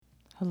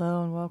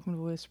Hello and welcome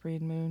to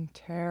Whispering Moon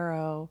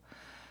Tarot.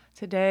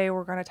 Today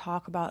we're going to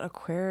talk about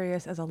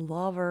Aquarius as a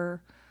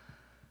lover.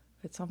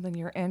 If it's something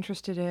you're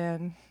interested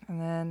in, and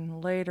then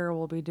later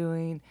we'll be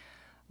doing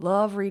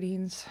love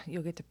readings.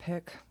 You'll get to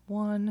pick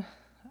one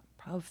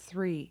of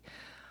three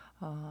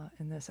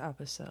in this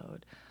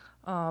episode.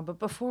 But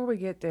before we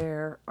get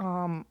there,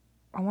 I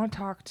want to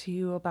talk to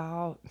you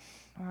about.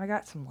 I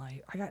got some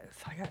light. I got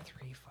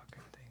three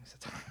fucking things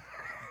to talk.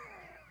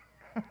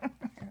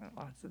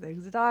 Lots of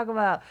things to talk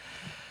about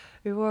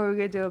before we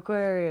get to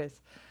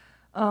Aquarius.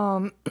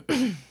 Okay,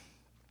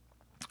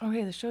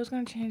 the show's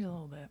going to change a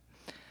little bit.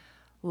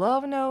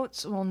 Love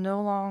Notes will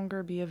no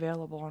longer be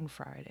available on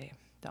Friday.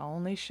 The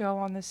only show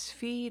on this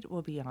feed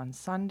will be on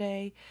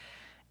Sunday.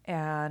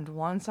 And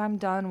once I'm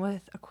done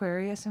with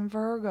Aquarius and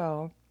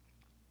Virgo,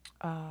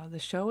 the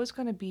show is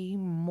going to be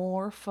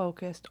more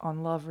focused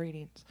on love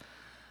readings.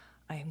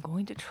 I am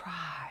going to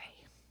try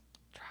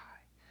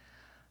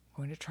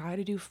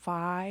to do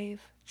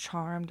 5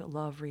 charmed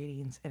love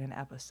readings in an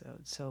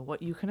episode. So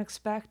what you can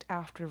expect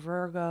after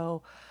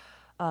Virgo,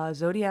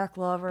 Zodiac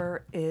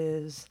Lover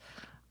is,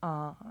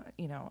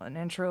 an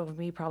intro of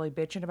me probably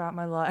bitching about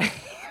my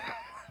life,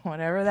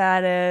 whatever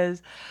that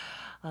is.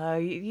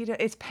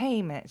 It's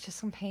payment. It's just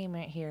some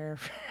payment here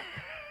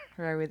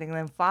for everything. And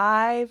then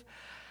 5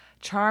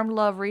 charmed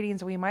love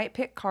readings. We might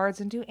pick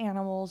cards and do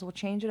animals. We'll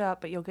change it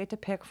up, but you'll get to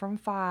pick from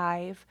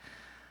 5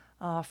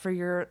 for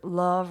your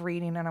love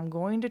reading, and I'm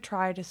going to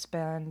try to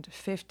spend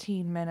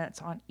 15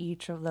 minutes on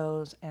each of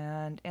those,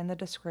 and in the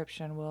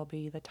description will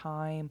be the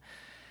time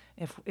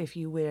if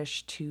you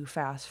wish to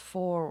fast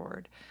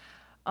forward.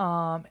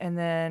 And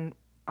then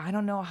I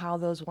don't know how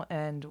those will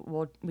end.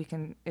 We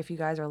can, if you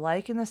guys are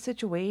liking the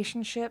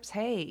situationships,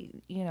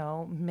 hey,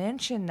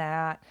 mention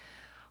that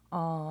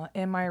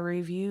in my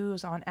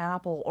reviews on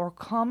Apple, or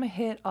come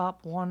hit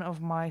up one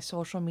of my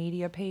social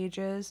media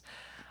pages.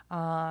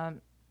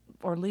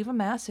 Or leave a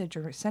message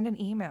or send an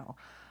email.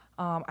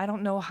 I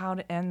don't know how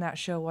to end that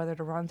show, whether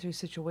to run through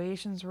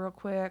situations real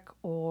quick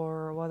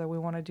or whether we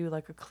want to do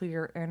like a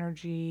clear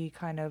energy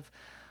kind of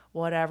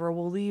whatever.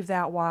 We'll leave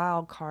that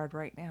wild card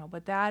right now.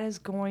 But that is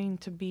going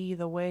to be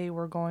the way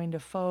we're going to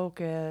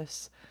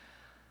focus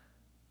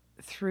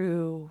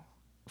through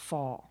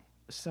fall.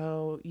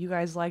 So you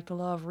guys like the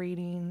love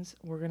readings.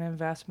 We're going to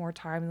invest more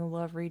time in the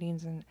love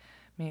readings and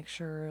make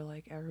sure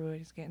like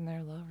everybody's getting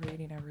their love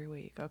reading every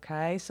week,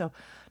 okay? So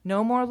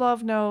no more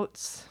love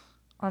notes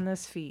on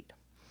this feed.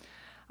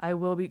 I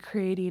will be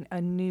creating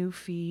a new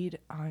feed.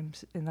 I'm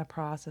in the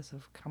process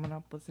of coming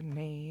up with a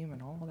name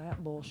and all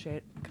that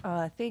bullshit.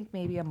 I think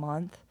maybe a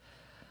month.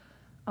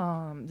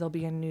 There'll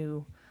be a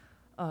new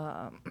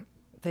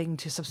thing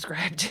to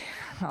subscribe to.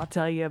 I'll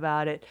tell you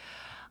about it.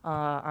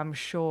 I'm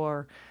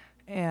sure.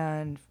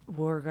 And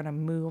we're gonna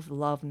move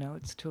Love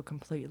Notes to a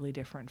completely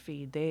different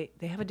feed. They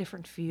have a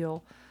different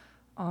feel.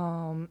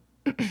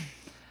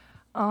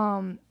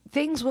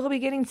 Things will be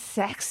getting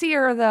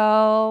sexier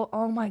though.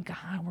 Oh my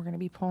god, we're gonna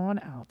be pulling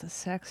out the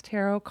sex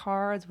tarot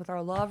cards with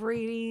our love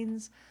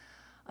readings.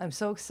 I'm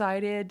so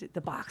excited.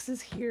 The box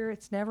is here.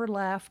 It's never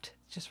left.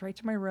 It's just right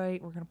to my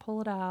right. We're gonna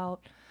pull it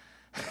out.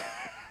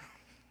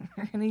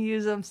 We're gonna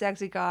use them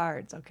sexy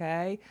cards,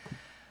 okay?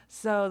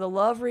 So the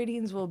love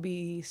readings will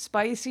be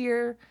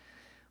spicier,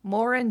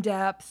 more in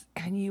depth,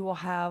 and you will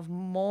have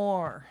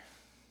more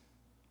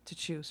to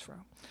choose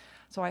from.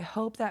 So I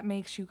hope that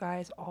makes you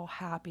guys all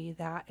happy.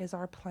 That is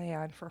our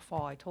plan for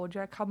fall. I told you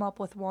I'd come up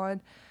with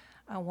one.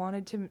 I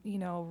wanted to,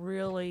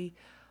 really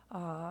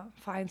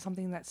find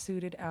something that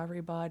suited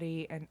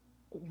everybody. And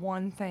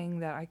one thing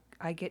that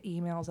I get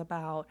emails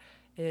about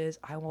is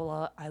I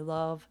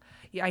love,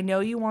 yeah, I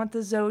know you want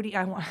the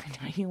Zodiac, I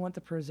know you want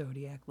the per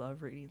Zodiac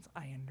love readings.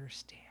 I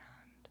understand.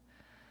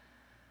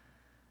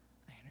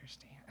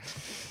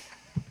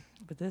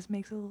 But this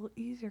makes it a little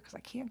easier because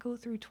I can't go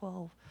through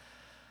 12.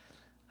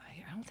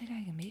 I don't think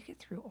I can make it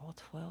through all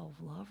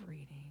 12 love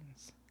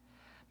readings.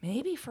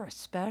 Maybe for a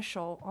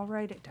special, I'll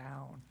write it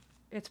down.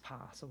 It's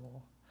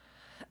possible.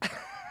 If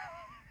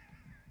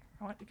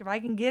I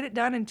can get it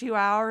done in 2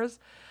 hours,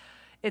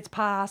 it's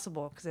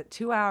possible. Because at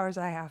 2 hours,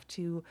 I have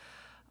to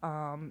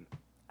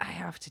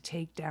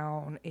take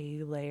down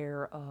a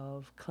layer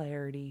of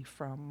clarity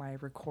from my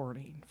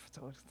recording,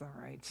 so it's the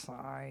right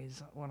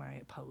size when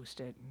I post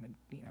it, and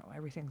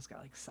everything's got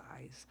like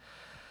size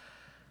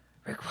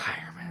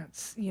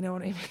requirements. You know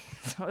what I mean?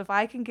 So if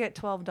I can get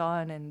 12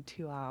 done in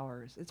 2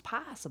 hours, it's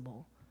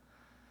possible.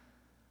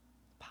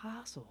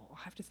 I'll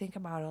have to think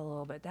about it a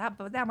little bit.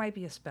 But that might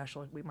be a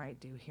special we might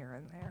do here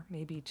and there,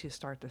 maybe to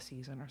start the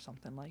season or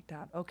something like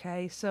that.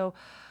 Okay, so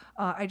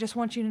I just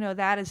want you to know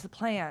that is the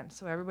plan,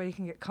 so everybody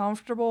can get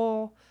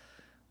comfortable.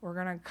 We're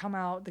gonna come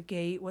out the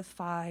gate with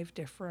 5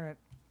 different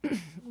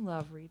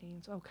love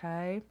readings.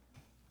 Okay,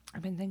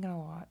 I've been thinking a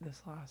lot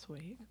this last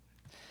week,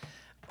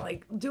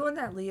 like doing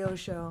that Leo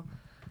show.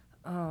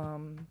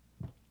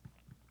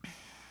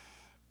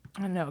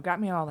 I don't know, it got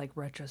me all like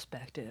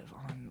retrospective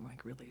on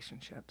like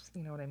relationships.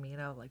 You know what I mean?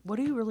 I was like, what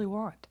do you really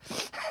want?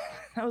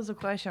 That was the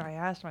question I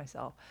asked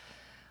myself.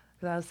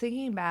 Because I was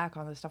thinking back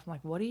on this stuff, I'm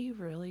like, what do you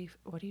really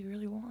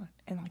want?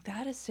 And like,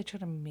 that is such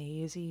an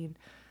amazing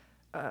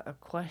a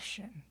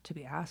question to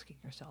be asking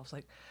yourselves.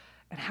 Like,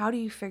 and how do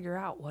you figure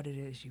out what it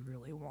is you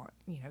really want?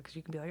 You know, because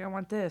you can be like, I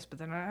want this, but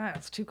then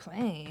it's too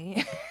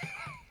clingy.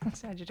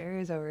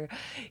 Sagittarius over here.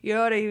 You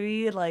know what I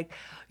mean? Like,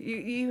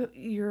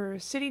 you're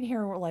sitting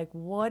here like,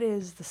 what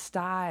is the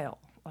style?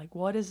 Like,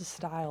 what is the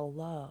style of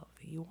love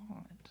that you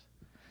want?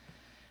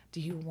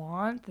 Do you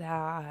want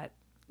that?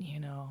 You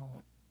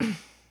know,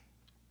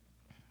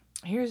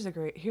 here's a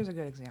good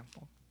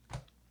example.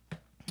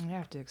 You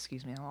have to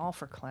excuse me. I'm all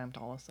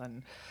verklempt all of a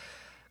sudden,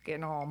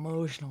 getting all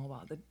emotional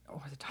about the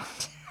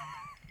orthodox.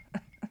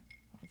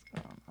 What's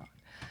going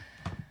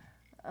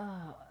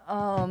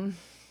on?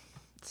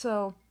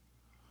 So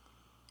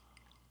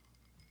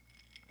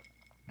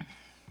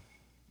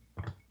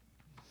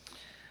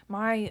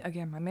my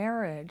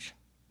marriage.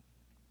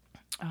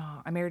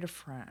 I married a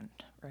friend,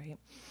 right?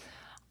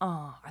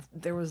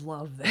 There was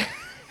love there,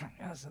 I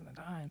guess, in the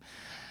time,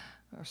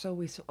 or so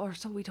we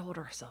told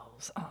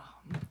ourselves.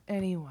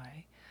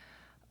 Anyway,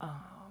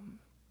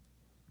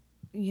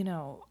 you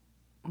know,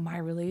 my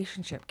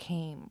relationship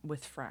came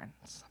with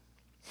friends.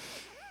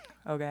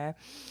 Okay,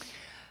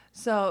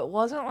 so it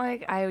wasn't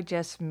like I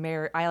just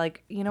married. I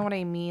like, you know what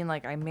I mean?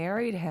 Like I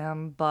married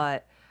him,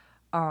 but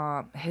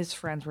his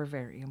friends were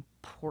very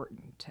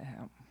important to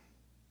him.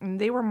 And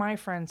they were my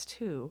friends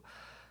too,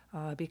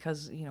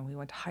 because you know we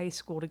went to high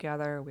school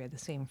together. We had the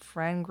same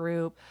friend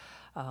group.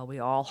 We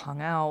all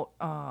hung out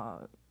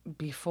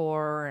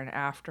before and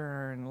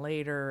after and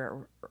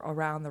later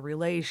around the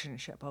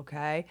relationship.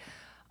 Okay,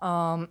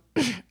 I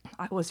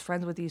was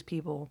friends with these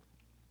people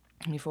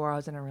before I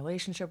was in a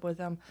relationship with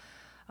them.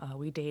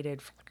 We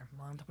dated for like a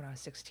month when I was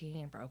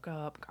 16, broke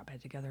up, got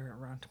back together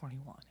around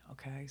 21.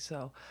 Okay,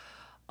 so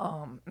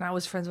and I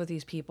was friends with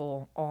these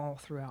people all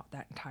throughout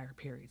that entire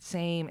period.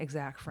 Same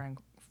exact friend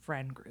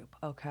group.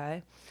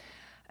 Okay,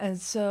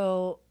 and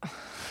so,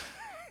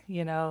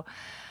 you know,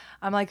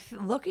 I'm like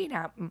looking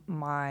at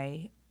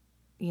my,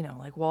 you know,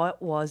 like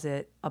what was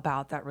it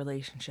about that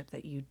relationship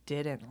that you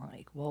didn't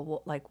like?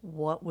 Well, like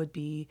what would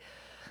be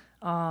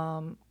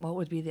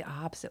the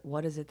opposite?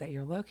 What is it that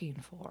you're looking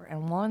for?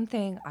 And one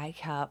thing I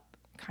kept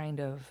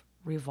kind of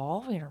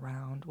revolving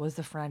around was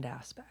the friend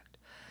aspect.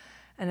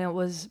 And it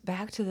was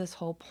back to this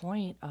whole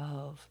point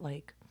of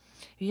like,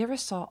 have you ever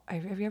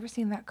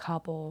seen that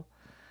couple?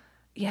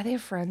 Yeah, they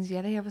have friends.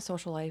 Yeah, they have a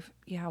social life.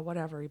 Yeah,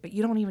 whatever. But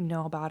you don't even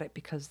know about it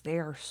because they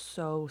are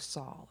so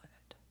solid.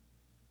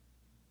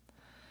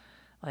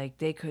 Like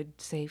they could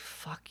say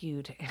fuck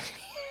you to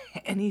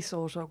any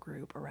social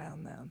group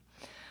around them.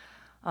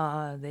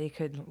 They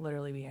could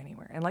literally be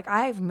anywhere. And like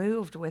I've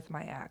moved with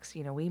my ex,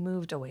 you know, we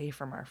moved away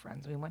from our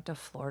friends. We went to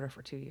Florida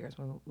for 2 years.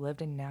 We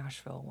lived in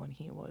Nashville when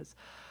he was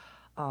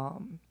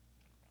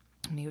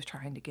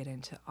trying to get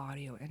into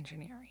audio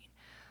engineering.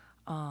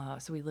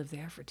 So we lived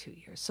there for 2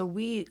 years. So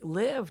we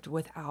lived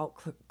without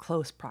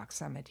close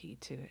proximity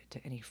to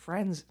any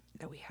friends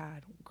that we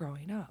had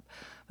growing up.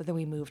 But then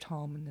we moved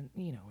home and then,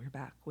 you know, we're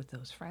back with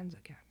those friends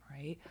again,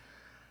 right?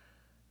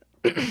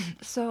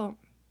 So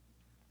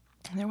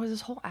there was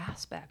this whole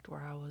aspect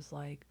where I was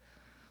like,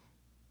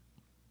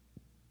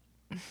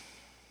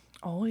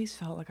 always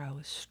felt like I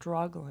was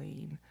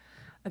struggling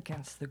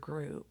against the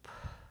group.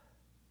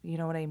 You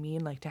know what I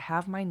mean? Like to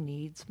have my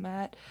needs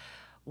met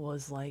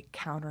was like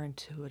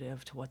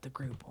counterintuitive to what the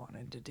group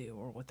wanted to do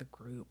or what the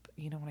group,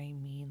 you know what I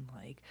mean?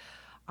 Like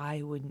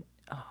I would,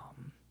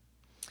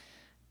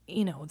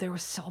 you know, there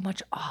was so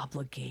much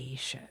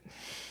obligation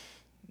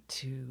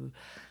to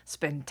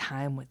spend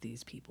time with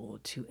these people,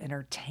 to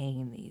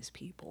entertain these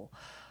people.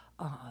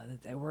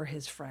 That they were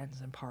his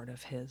friends and part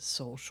of his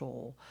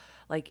social,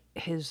 like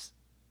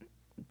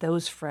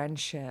those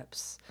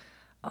friendships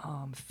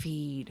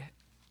feed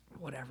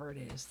whatever it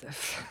is that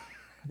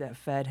that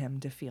fed him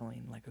to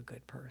feeling like a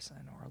good person,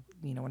 or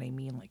you know what I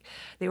mean, like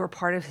they were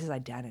part of his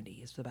identity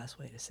is the best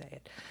way to say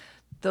it.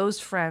 Those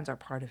friends are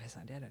part of his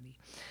identity.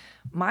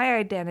 My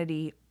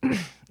identity,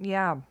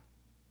 yeah,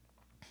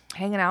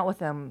 hanging out with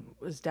them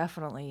was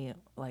definitely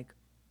like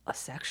a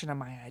section of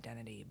my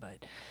identity, but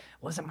it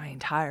wasn't my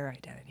entire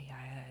identity.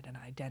 I had an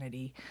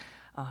identity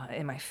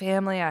in my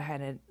family. I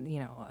had an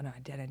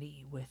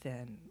identity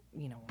within,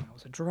 you know, when I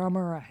was a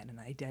drummer. I had an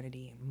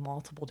identity in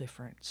multiple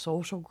different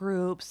social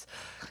groups.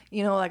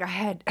 Like I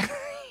had,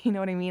 you know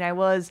what I mean. I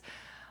was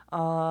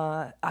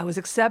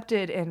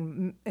accepted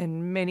in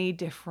many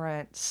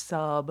different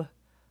subcultures,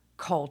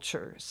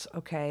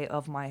 okay,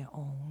 of my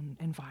own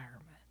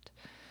environment.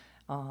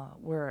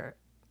 Where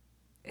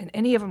and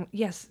any of them,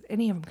 yes,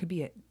 any of them could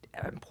be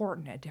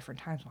important at different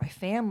times. My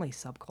family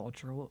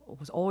subculture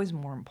was always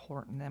more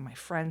important than my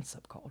friend's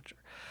subculture,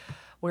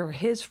 where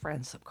his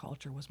friend's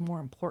subculture was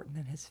more important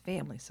than his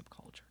family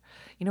subculture.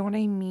 You know what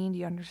I mean? Do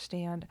you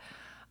understand?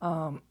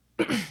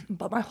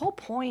 But my whole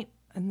point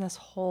in this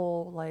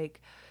whole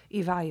like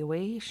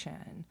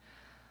evaluation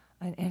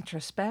and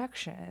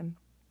introspection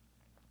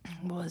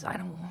was I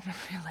don't want a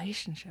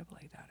relationship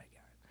like that again.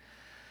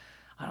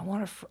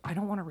 I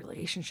don't want a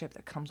relationship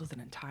that comes with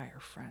an entire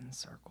friend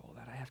circle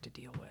that I have to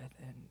deal with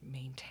and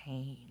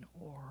maintain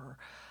or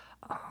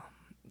um,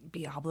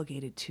 be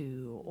obligated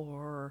to,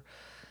 or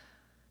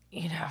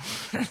in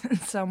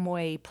some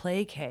way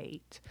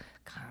placate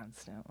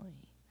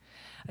constantly.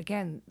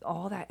 Again,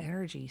 all that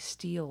energy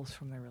steals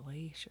from the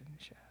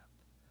relationship.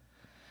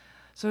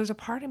 So there's a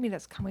part of me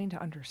that's coming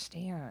to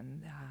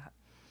understand that,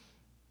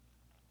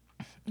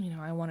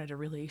 I wanted a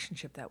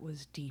relationship that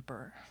was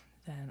deeper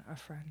than a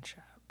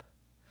friendship.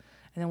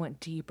 And then went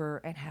deeper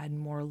and had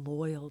more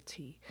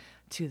loyalty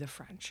to the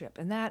friendship.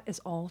 And that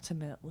is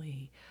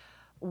ultimately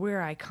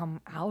where I come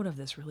out of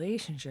this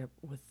relationship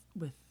with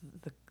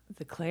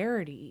the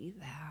clarity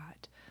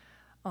that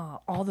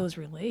all those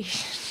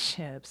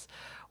relationships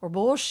were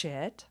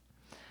bullshit.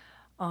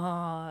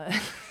 Uh,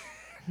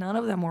 none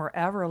of them were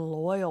ever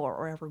loyal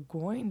or ever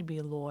going to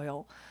be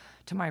loyal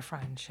to my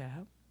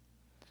friendship.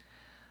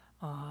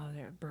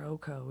 They're bro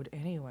code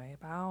anyway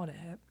about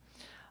it.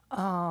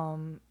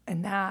 And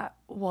that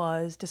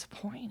was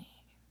disappointing.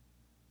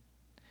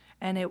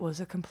 And it was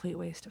a complete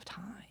waste of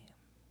time.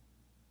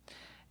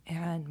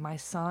 And my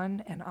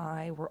son and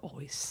I were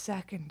always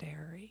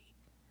secondary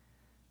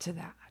to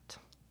that.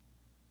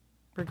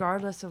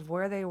 Regardless of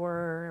where they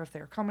were, if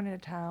they were coming into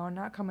town,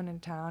 not coming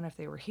into town, if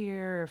they were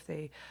here, if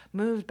they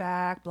moved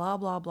back, blah,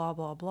 blah, blah,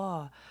 blah,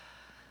 blah.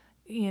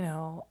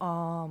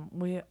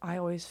 I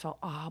always felt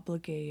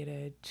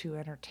obligated to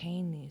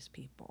entertain these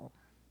people.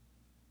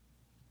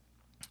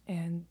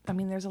 And I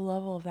mean, there's a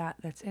level of that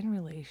that's in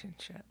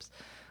relationships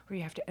where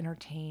you have to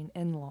entertain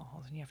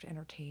in-laws and you have to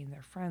entertain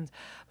their friends.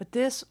 But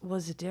this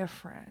was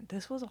different.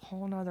 This was a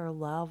whole nother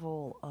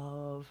level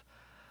of,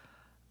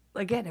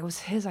 again, it was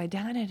his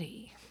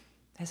identity.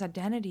 His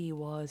identity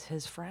was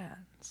his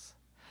friends.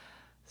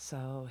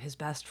 So his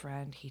best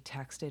friend, he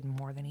texted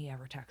more than he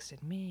ever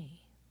texted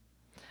me.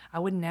 I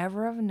would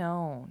never have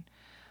known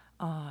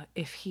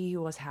if he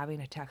was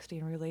having a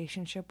texting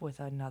relationship with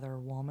another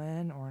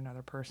woman or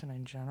another person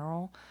in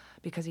general,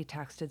 because he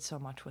texted so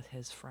much with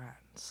his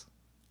friends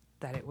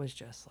that it was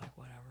just like,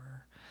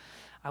 whatever.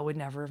 I would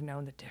never have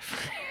known the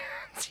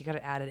difference. He could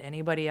have added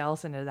anybody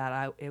else into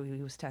that. He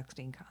was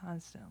texting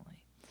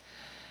constantly.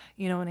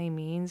 You know what I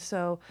mean?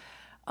 So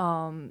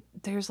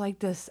there's like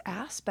this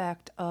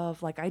aspect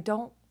of like, I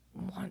don't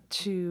want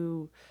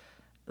to,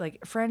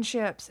 like,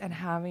 friendships and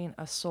having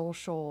a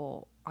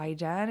social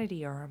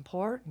identity are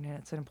important, and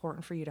it's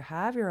important for you to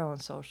have your own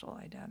social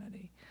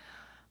identity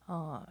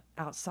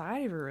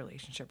outside of your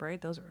relationship, right?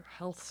 Those are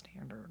health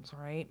standards,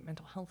 right?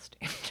 Mental health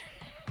standards,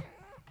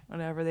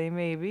 whatever they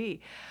may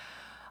be.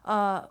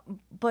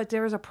 But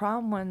there's a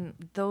problem when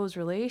those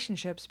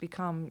relationships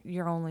become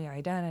your only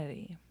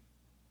identity.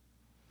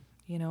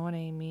 You know what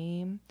I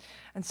mean?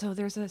 And so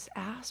there's this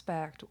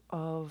aspect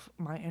of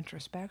my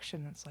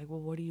introspection that's like, well,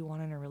 what do you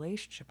want in a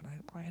relationship? And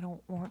I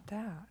don't want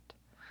that.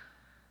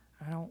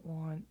 I don't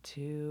want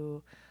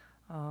to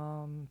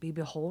be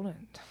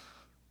beholden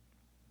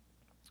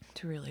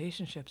to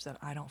relationships that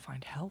I don't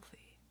find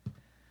healthy.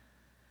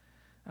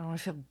 I don't want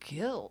to feel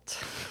guilt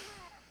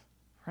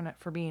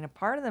for being a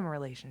part of them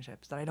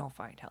relationships that I don't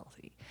find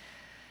healthy.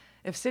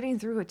 If sitting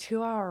through a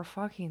 2-hour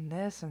fucking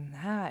this and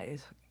that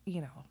is,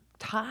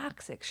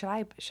 toxic, should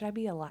I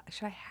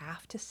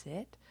have to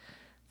sit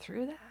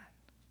through that?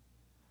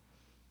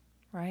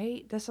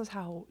 Right? This is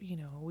how,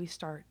 we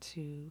start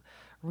to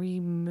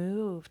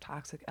remove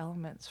toxic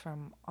elements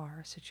from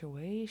our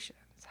situations.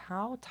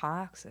 How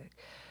toxic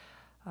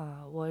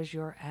was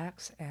your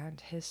ex and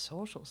his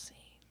social scene?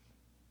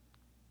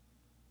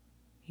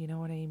 You know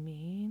what I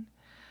mean?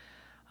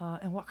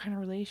 And what kind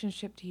of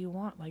relationship do you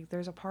want? Like,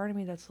 there's a part of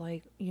me that's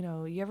like,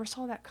 you ever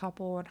saw that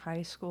couple in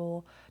high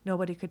school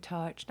nobody could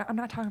touch? Now, I'm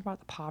not talking about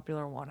the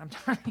popular one. I'm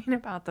talking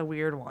about the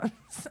weird ones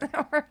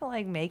that were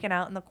like making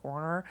out in the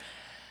corner.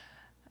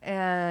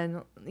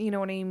 And you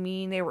know what I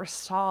mean? They were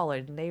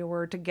solid. And they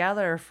were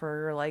together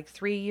for like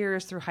 3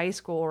 years through high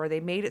school, or they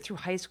made it through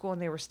high school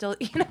and they were still,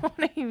 you know what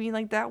I mean?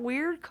 Like that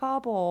weird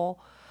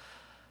couple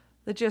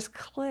that just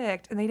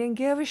clicked and they didn't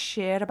give a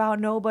shit about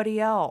nobody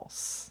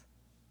else.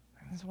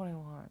 That's what I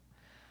want.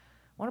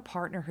 I want a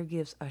partner who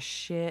gives a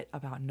shit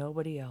about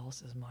nobody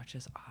else as much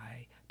as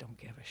I don't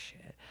give a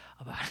shit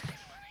about anybody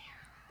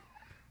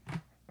else.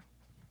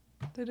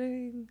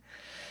 Ta-ding.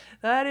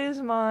 That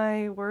is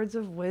my words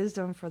of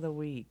wisdom for the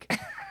week.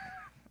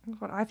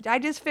 I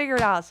just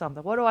figured out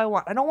something. What do I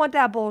want? I don't want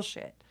that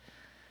bullshit.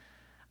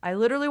 I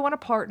literally want a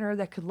partner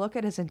that could look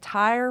at his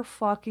entire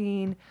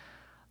fucking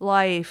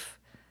life.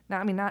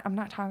 I'm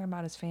not talking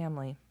about his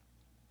family.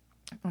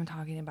 I'm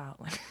talking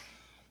about like,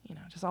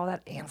 just all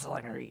that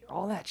ancillary,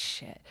 all that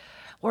shit.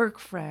 Work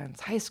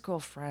friends, high school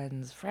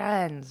friends,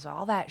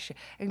 all that shit.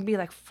 And be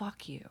like,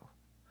 fuck you.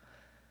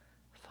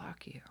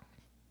 Fuck you.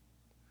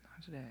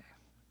 Not today.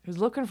 He was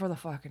looking for the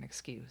fucking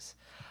excuse.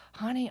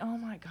 Honey, oh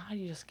my God,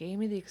 you just gave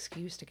me the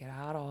excuse to get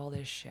out of all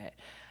this shit.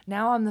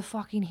 Now I'm the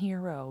fucking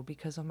hero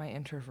because of my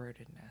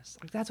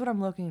introvertedness. Like, that's what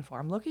I'm looking for.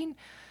 I'm looking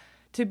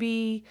to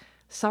be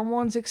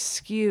someone's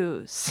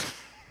excuse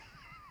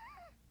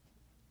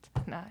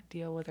not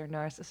deal with their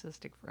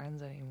narcissistic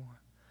friends anymore.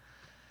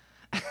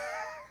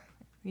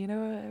 You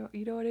know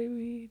what I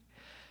mean?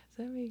 Does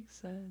that make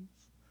sense?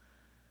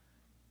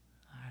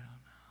 I don't know.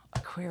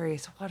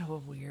 Aquarius, what a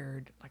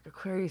weird, like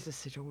Aquarius is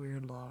such a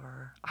weird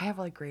lover. I have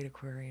like great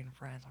Aquarian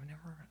friends. I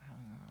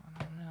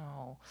don't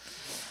know.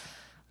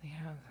 Yeah,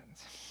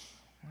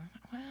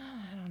 well,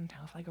 I don't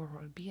know if I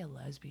could be a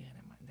lesbian.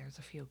 There's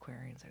a few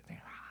Aquarians that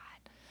they're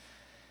hot.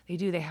 They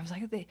do. They have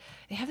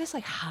this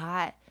like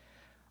hot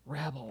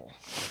rebel.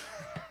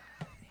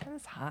 They have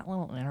this hot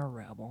little inner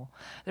rebel.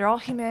 They're all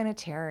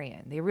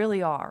humanitarian. They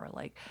really are.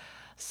 Like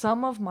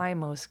some of my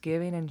most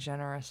giving and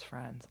generous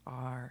friends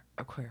are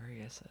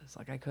Aquariuses.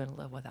 Like I couldn't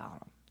live without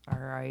them. All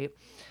right.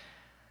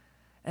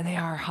 And they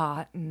are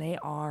hot and they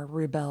are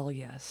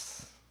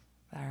rebellious.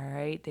 All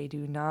right. They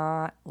do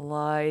not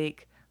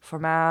like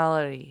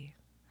formality.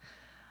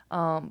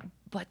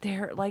 But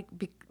they're like,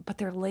 but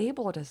they're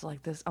labeled as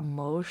like this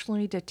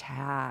emotionally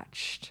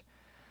detached,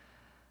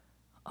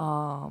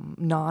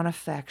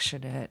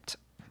 non-affectionate,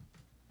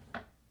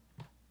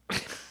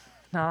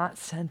 not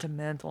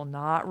sentimental,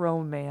 not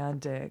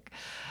romantic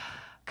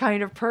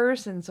kind of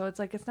person. So it's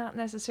like, it's not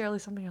necessarily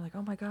something you're like,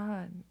 oh my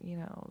God,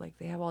 like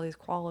they have all these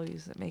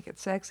qualities that make it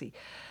sexy.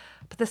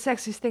 But the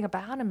sexiest thing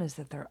about them is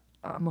that they're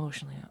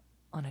emotionally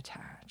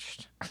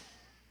unattached,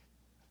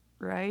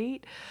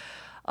 right?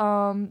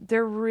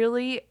 They're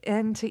really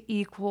into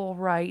equal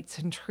rights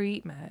and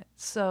treatment.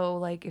 So,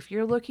 like, if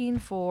you're looking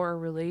for a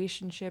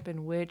relationship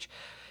in which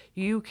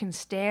you can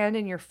stand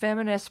in your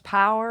feminist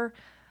power,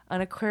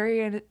 an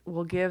Aquarian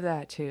will give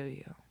that to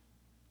you.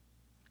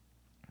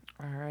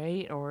 All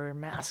right? Or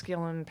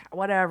masculine,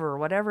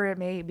 whatever it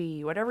may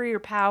be, whatever your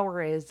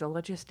power is, they'll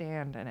let you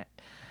stand in it.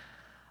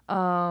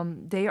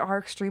 They are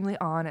extremely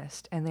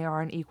honest and they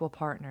are an equal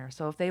partner.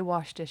 So if they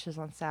wash dishes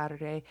on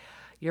Saturday,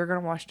 you're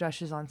going to wash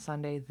dishes on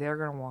Sunday. They're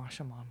going to wash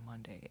them on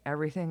Monday.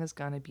 Everything is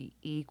going to be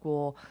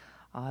equal.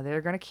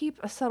 They're going to keep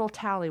a subtle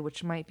tally,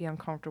 which might be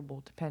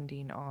uncomfortable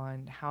depending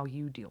on how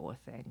you deal with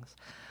things.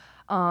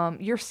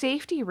 Your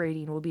safety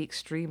rating will be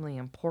extremely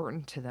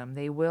important to them.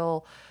 They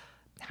will,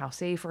 how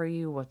safe are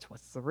you? What's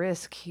the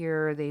risk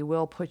here? They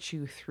will put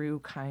you through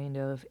kind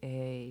of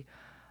a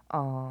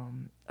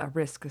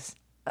risk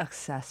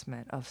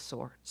assessment of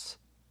sorts.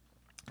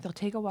 They'll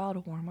take a while to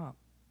warm up.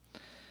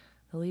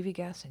 They'll leave you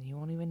guessing. You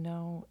won't even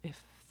know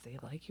if they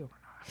like you or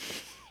not.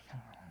 I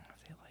don't know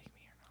if they like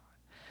me or not.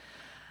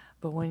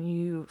 But when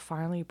you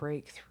finally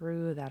break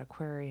through that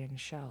Aquarian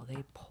shell,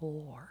 they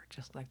pour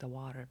just like the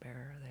water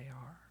bearer they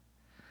are.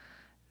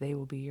 They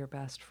will be your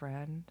best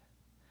friend.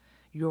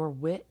 Your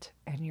wit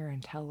and your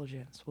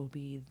intelligence will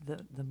be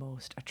the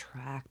most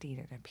attracting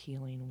and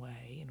appealing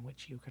way in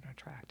which you can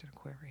attract an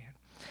Aquarian.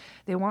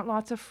 They want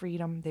lots of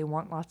freedom. They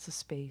want lots of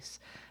space.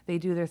 They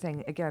do their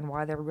thing. Again,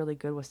 why they're really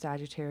good with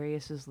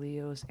Sagittarius,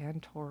 Leos,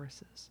 and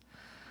Tauruses.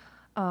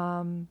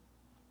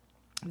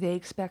 They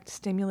expect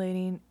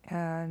stimulating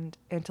and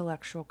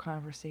intellectual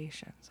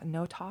conversations. And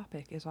no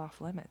topic is off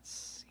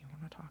limits. You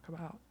want to talk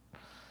about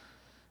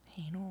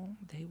anal?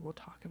 They will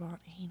talk about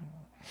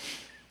anal.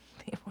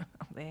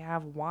 They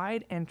have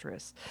wide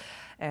interests.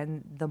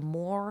 And the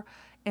more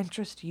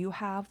interest you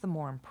have, the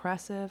more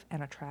impressive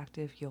and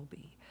attractive you'll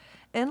be.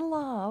 In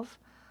love,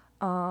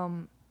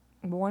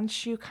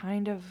 once you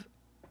kind of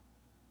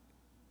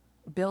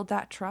build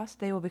that trust,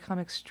 they will become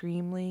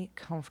extremely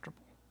comfortable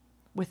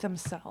with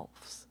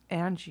themselves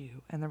and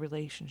you and the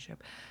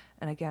relationship.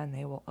 And again,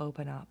 they will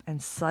open up,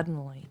 and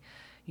suddenly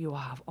you will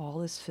have all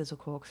this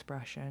physical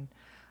expression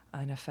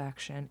and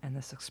affection and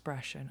this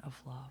expression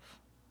of love.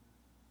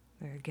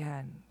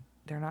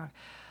 They're not,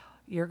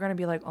 you're going to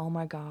be like, oh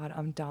my God,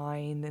 I'm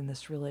dying in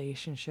this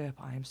relationship.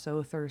 I am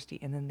so thirsty.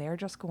 And then they're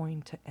just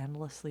going to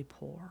endlessly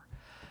pour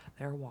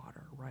their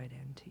water right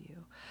into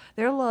you.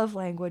 Their love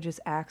language is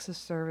acts of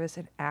service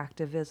and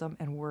activism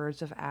and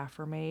words of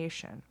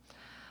affirmation.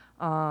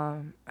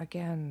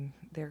 Again,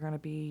 they're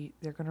going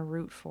to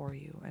root for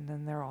you. And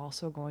then they're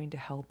also going to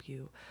help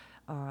you,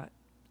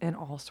 in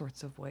all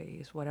sorts of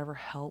ways, whatever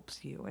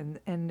helps you.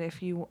 And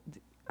if you,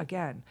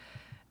 again,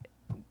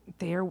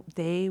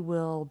 they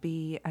will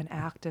be an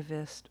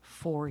activist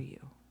for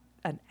you,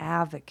 an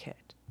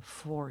advocate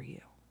for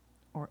you,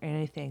 or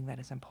anything that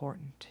is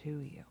important to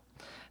you.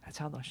 That's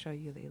how they'll show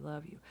you they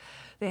love you.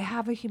 They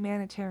have a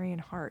humanitarian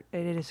heart.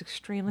 It is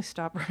extremely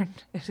stubborn.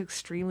 It's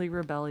extremely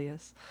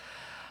rebellious.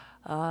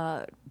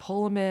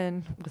 Pull them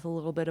in with a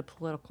little bit of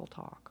political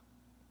talk.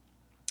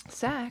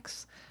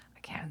 Sex,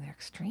 again, they're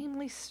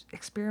extremely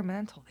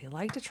experimental. They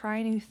like to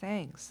try new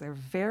things. They're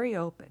very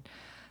open.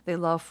 They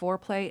love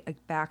foreplay.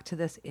 Back to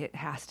this, it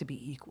has to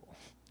be equal.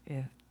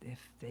 If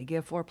they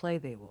give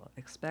foreplay, they will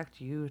expect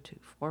you to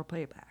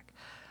foreplay back.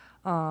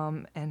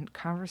 And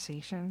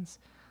conversations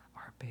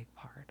are a big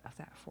part of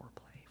that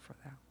foreplay for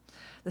them.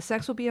 The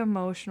sex will be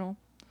emotional.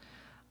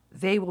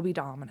 They will be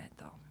dominant,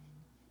 though.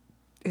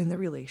 In the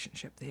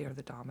relationship, they are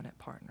the dominant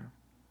partner.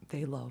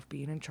 They love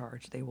being in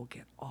charge. They will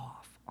get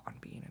off on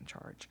being in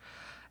charge.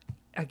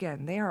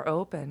 Again, they are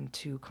open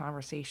to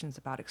conversations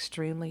about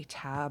extremely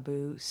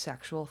taboo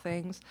sexual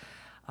things.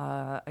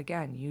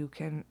 Again, you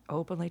can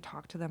openly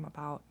talk to them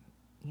about,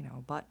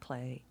 butt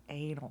play,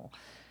 anal,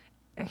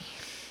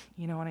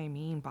 you know what I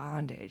mean,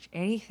 bondage,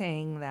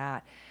 anything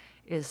that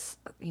is,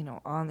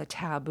 on the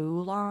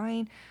taboo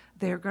line.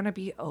 They're going to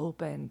be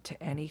open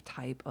to any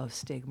type of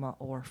stigma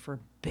or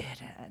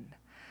forbidden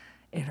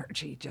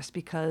energy just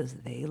because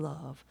they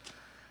love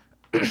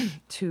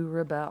to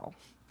rebel.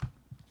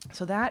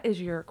 So that is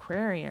your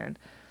Aquarian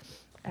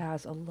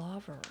as a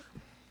lover.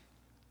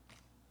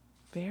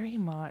 Very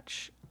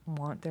much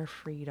want their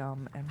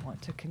freedom and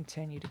want to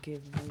continue to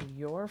give you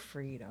your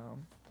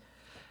freedom.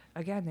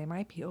 Again, they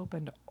might be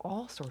open to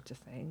all sorts of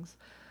things.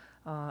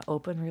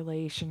 Open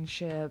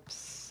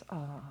relationships,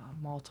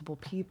 multiple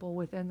people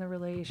within the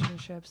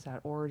relationships,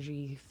 that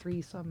orgy,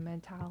 threesome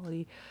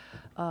mentality.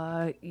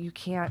 You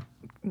can't,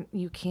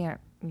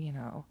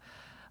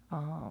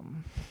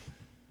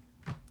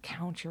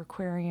 count your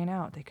Aquarian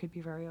out. They could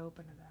be very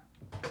open to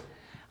that.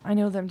 I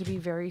know them to be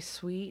very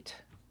sweet,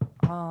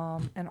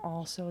 and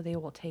also they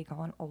will take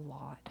on a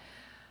lot.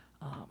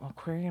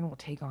 Aquarian will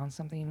take on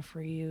something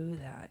for you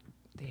that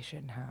they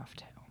shouldn't have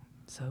to.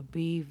 So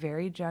be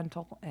very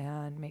gentle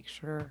and make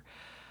sure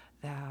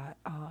that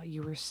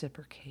you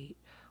reciprocate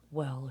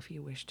well if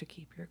you wish to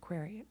keep your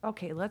Aquarian.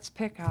 Okay, let's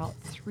pick out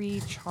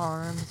 3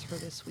 charms for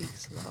this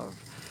week's love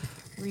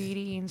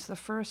readings. The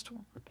first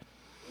one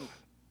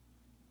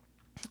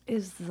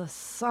is the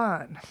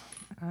Sun.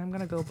 I'm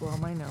going to go blow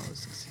my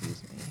nose,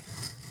 excuse me.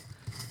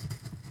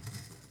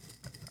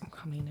 I'm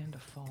coming into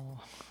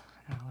fall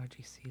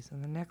allergy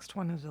season. The next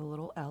one is a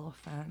little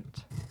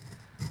elephant.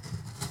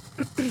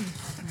 And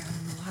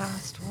the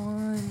last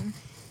one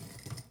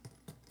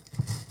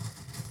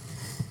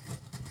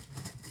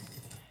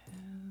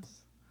is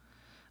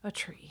a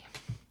tree.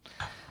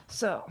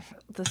 So,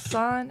 the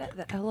Sun,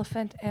 the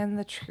elephant, and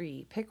the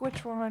tree. Pick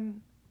which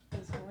one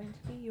is going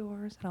to be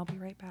yours, and I'll be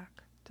right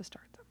back to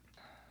start them.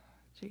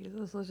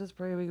 Jesus, let's just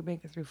pray we can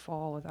make it through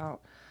fall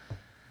without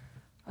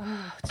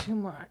too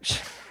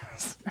much.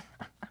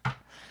 I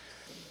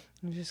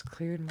just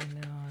cleared my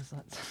nose.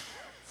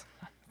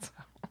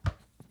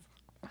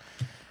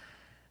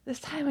 This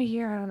time of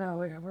year, I don't know,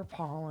 we're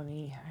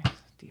pollen-y. I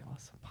deal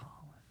with some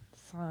pollen.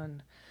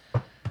 Sun.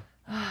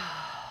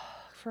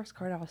 First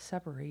card out is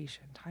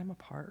separation. Time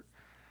apart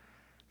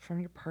from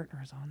your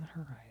partner is on the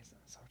horizon.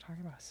 So we're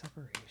talking about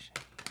separation.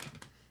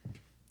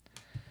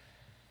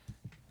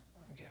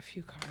 I'll get a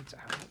few cards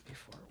out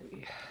before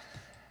we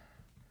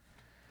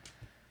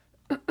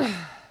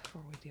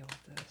deal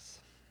with this.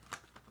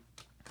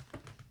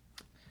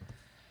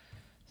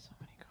 So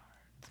many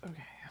cards.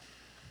 Okay.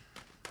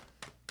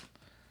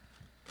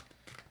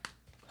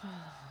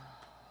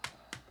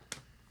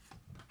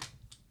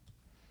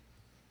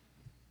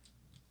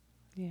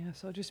 Yeah,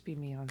 so just be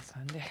me on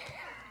Sunday.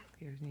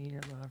 You need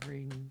your love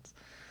readings.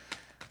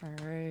 All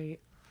right.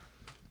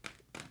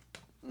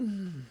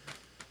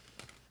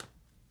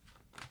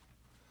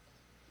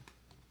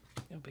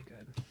 It'll be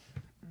good.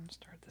 I'll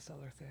start this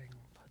other thing.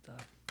 Put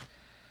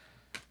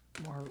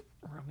the more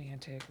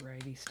romantic,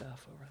 righty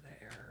stuff over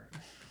there.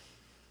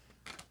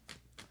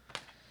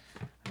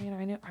 I mean,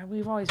 I know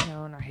we've always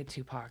known I had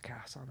 2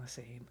 podcasts on the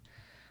same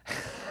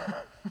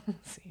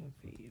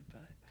feed,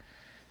 but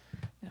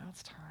now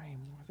it's time.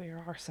 They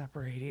are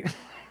separating.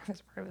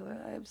 It's probably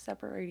like, I'm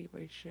separating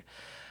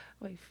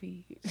my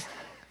feed.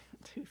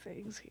 2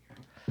 things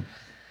here.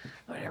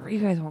 Whatever, you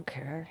guys won't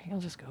care. You'll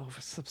just go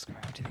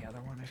subscribe to the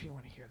other one if you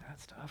want to hear that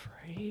stuff,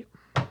 right?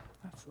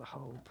 That's the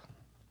hope.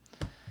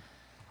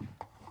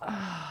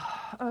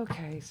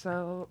 Okay,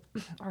 so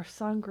our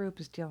Sun group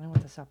is dealing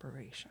with a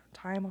separation.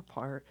 Time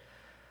apart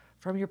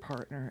from your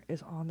partner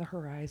is on the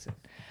horizon.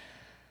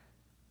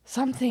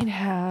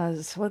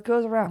 What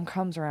goes around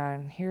comes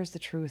around. Here's the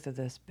truth of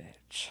this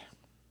bitch.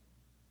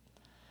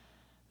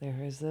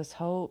 There is this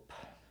hope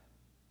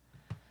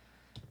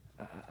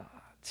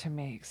to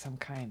make some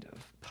kind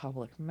of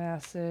public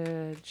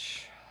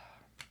message.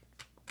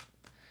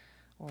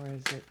 Or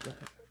is it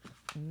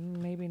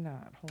maybe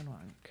not? Hold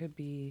on. Could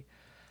be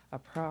a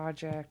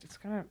project.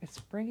 It's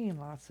bringing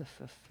lots of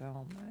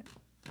fulfillment.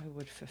 It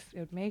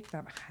would make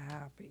them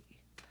happy.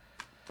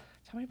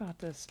 Tell me about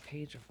this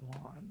Page of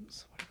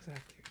Wands. What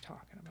exactly are you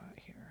talking about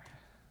here?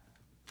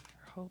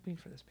 You're hoping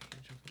for this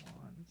Page of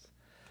Wands.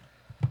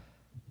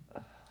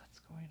 What's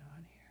going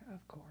on here?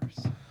 Of course.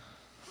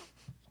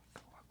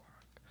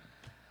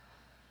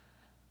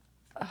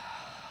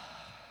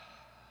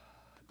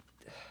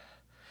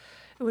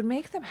 It would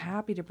make them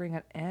happy to bring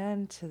an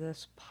end to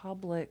these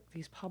public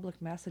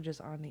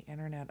messages on the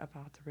internet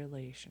about the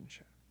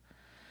relationship.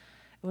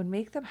 It would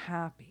make them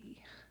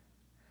happy.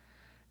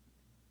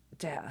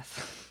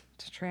 Death.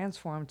 To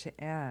transform, to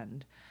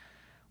end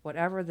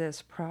whatever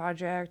this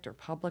project or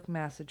public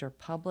message or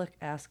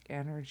public-esque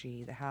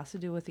energy that has to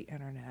do with the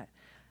internet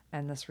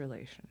and this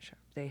relationship.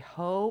 They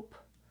hope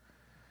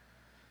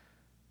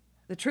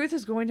the truth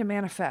is going to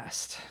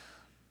manifest.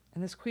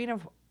 And this Queen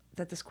of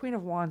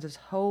Wands is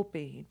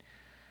hoping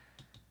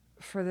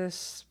for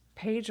this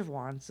Page of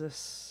Wands,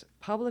 this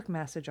public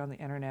message on the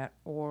internet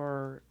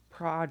or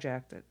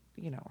project that,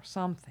 or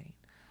something,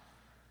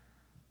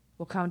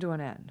 will come to an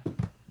end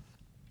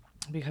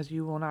because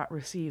you will not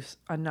receive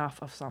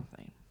enough of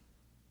something.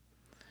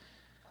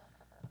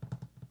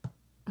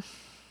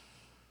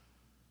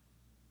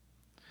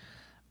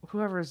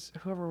 Whoever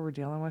we're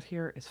dealing with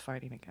here is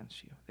fighting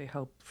against you. They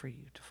hope for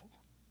you to fall.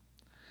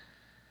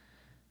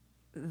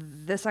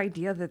 This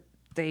idea that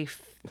they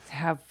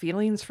have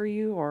feelings for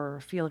you or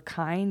feel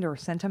kind or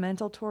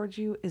sentimental towards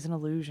you is an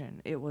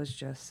illusion. It was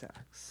just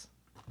sex.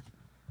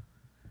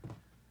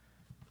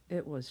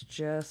 It was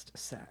just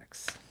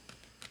sex.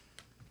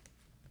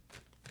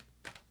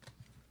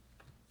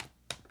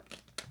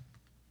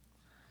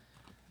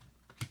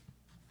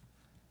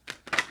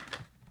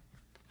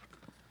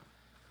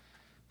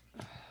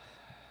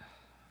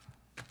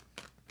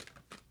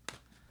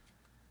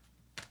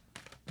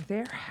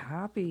 They're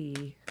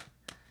happy.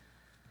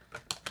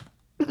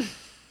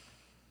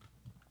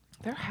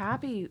 They're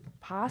happy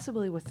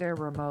possibly with their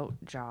remote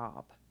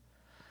job.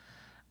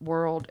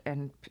 World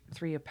and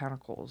Three of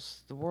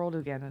Pentacles. The World,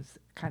 again, is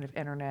kind of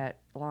internet,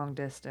 long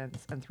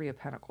distance, and Three of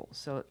Pentacles.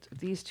 So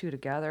these two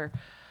together,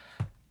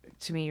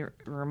 to me,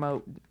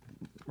 remote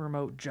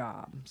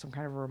job, some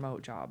kind of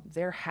remote job.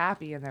 They're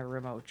happy in their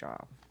remote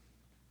job.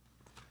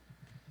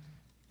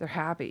 They're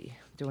happy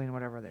doing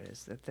whatever that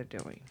is that they're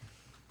doing.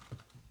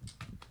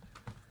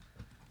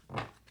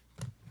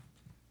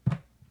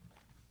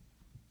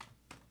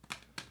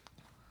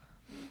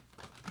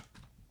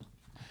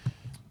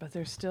 But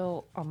there's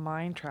still a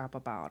mind trap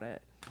about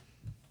it.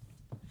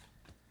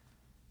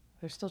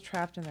 They're still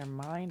trapped in their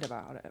mind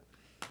about it.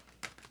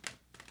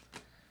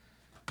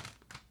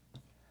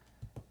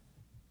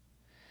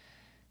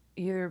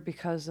 Either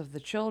because of the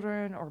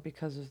children, or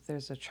because of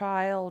there's a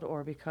child,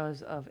 or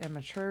because of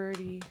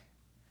immaturity.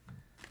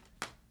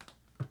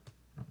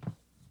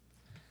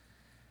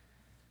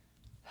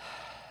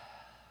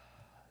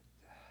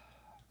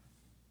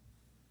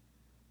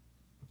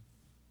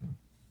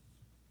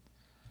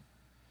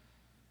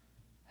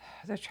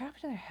 They're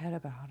trapped in their head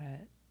about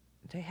it.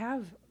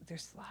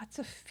 There's lots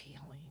of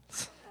feelings.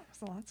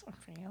 There's lots of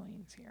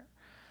feelings here.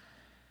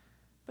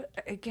 But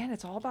again,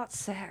 it's all about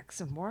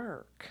sex and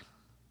work,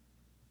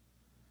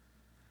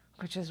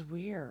 which is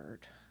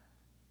weird.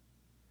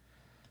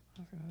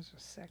 Okay, this is a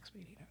sex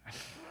meeting.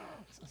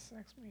 It's a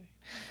sex meeting.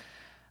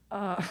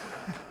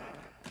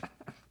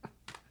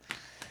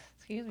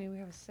 Excuse me, we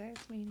have a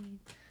sex meeting.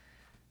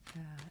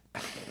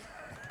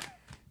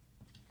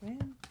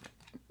 When?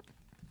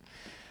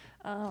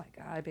 Oh my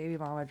God, baby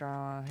mama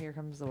drama. Here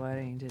comes the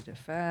wedding to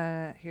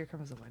defend. Here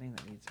comes the wedding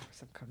that needs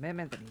some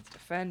commitment, that needs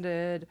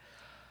defended.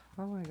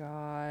 Oh my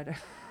God.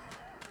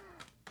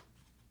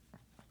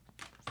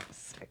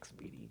 Sex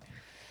meeting.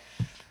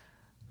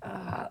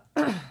 Mark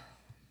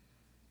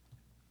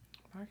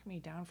me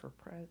down for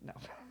present.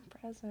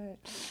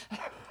 It's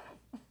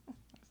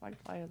like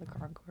Flight of the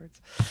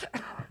Conchords.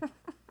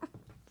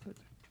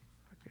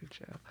 Fucking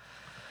show.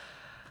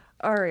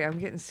 All right, I'm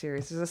getting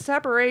serious. There's a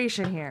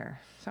separation here.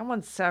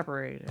 Someone's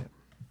separated.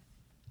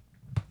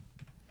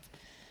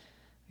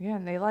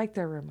 Again, they like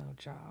their remote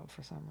job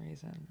for some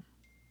reason.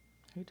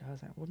 Who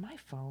doesn't? Would my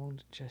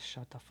phone just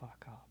shut the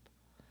fuck up?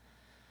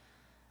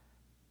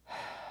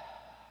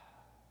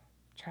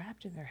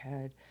 Trapped in their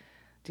head,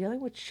 dealing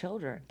with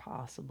children,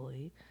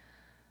 possibly.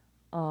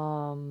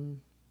 Or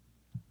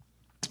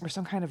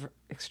some kind of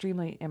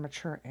extremely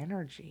immature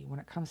energy when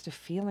it comes to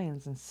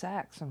feelings and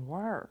sex and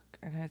work.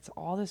 And it's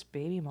all this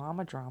baby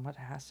mama drama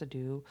that has to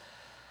do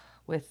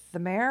with the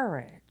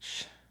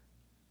marriage.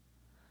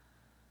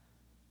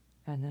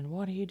 And then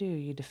what do?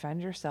 You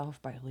defend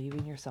yourself by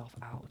leaving yourself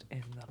out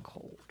in the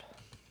cold.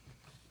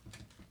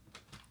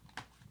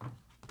 Okay.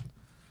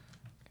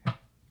 I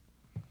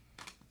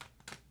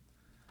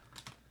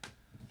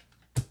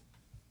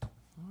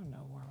don't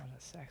know where was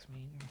a sex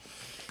meeting.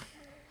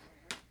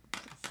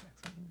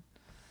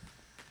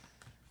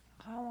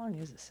 How long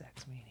is a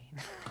sex meeting?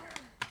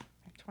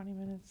 Like 20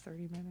 minutes,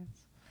 30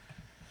 minutes?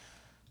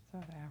 It's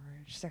not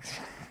average. Sex.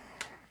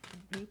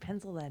 You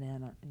pencil that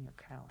in your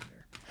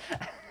calendar.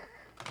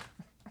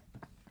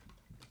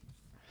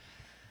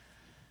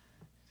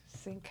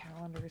 Sync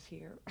calendars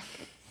here.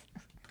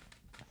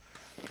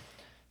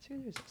 See,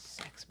 there's a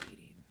sex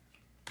meeting.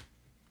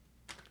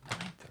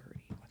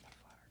 9:30. What the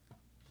fuck?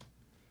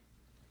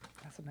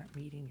 That's a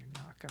meeting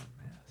you're not gonna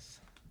miss.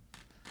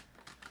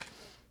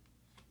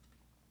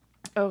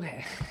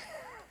 Okay.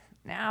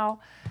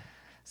 Now,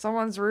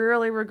 someone's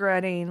really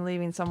regretting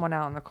leaving someone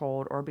out in the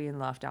cold or being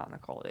left out in the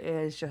cold. It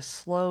has just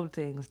slowed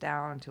things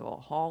down to a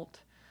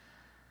halt.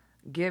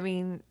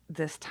 Giving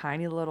this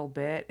tiny little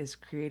bit is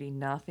creating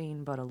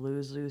nothing but a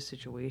lose-lose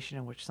situation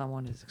in which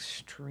someone is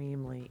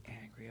extremely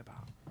angry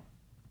about.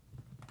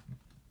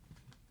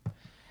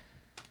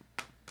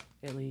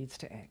 It leads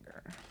to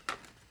anger.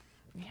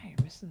 Yeah,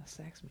 you're missing the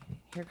sex meeting.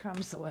 Here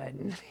comes the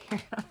wedding.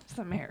 Here comes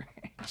the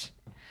marriage.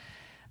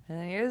 And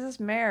then here's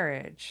this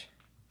marriage.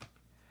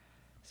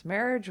 This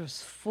marriage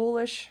was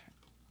foolish.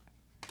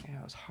 And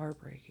it was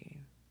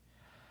heartbreaking.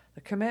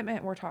 The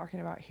commitment we're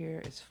talking about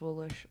here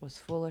was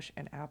foolish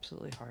and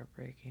absolutely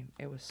heartbreaking.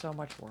 It was so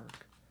much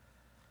work.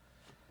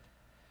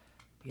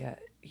 Yeah,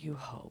 you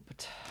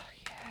hoped.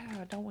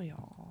 Yeah, don't we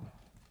all?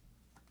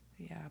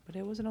 Yeah, but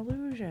it was an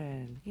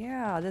illusion.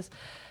 Yeah,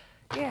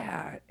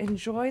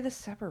 enjoy the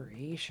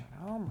separation.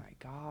 Oh my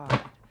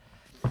God.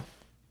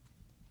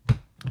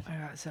 I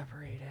got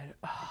separated.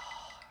 Oh,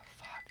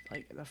 fuck.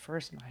 Like the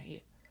first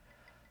night,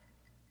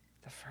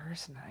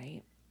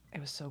 it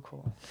was so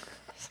cool.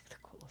 It was like the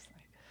coolest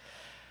night.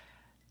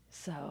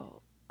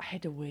 So I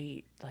had to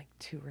wait like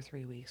 2 or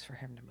 3 weeks for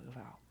him to move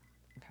out.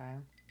 Okay.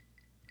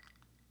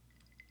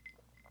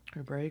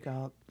 We break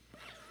up.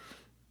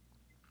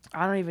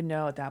 I don't even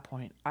know at that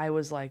point. I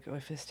was like,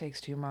 if this takes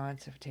 2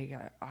 months,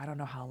 I don't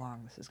know how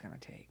long this is going to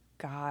take.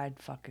 God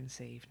fucking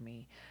saved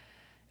me.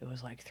 It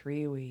was like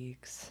 3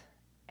 weeks,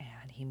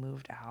 and he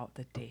moved out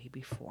the day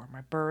before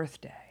my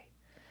birthday.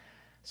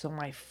 So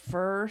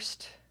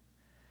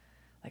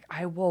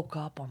I woke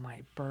up on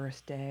my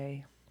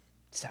birthday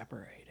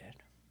separated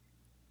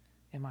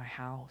in my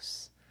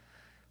house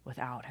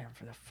without him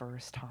for the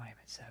first time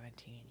in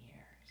 17 years.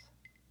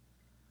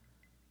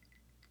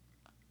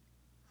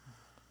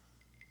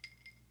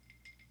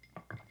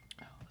 Oh,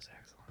 it was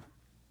excellent.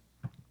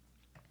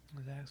 It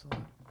was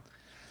excellent.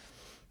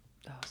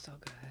 That was so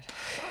good.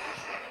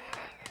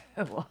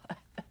 It was.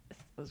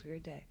 It was a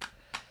great day. It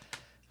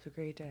was a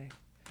great day.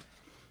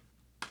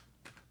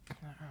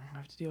 I don't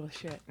have to deal with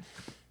shit.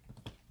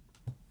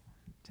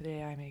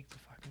 Today I make the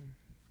fucking...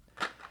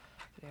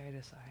 Today I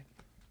decide.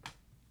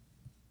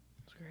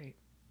 It's great.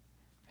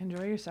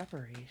 Enjoy your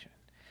separation.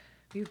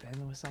 If you've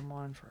been with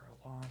someone for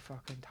a long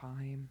fucking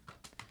time,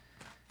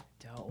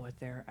 dealt with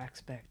their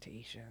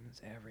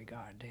expectations every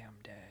goddamn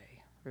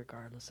day,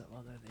 regardless of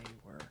whether they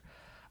were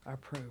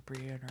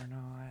appropriate or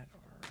not,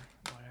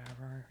 or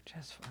whatever,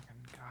 just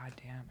fucking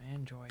goddamn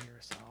enjoy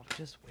yourself.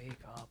 Just wake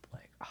up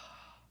like,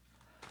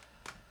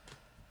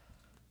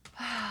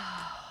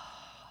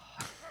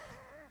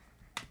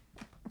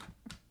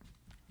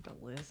 to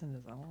listen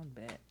to someone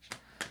bitch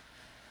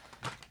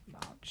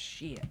about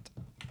shit.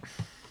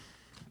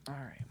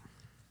 Alright.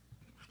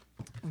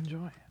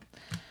 Enjoy it.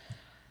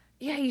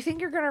 Yeah, you think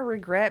you're gonna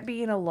regret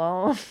being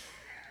alone?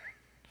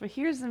 But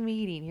here's the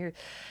meeting. You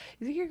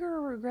think you're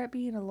gonna regret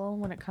being alone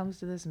when it comes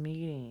to this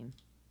meeting?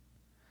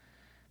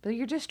 But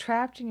you're just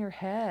trapped in your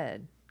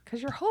head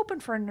because you're hoping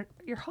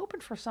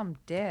for some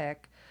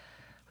dick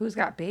who's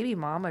got baby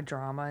mama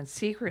drama and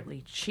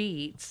secretly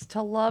cheats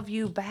to love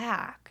you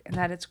back, and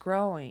that it's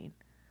growing.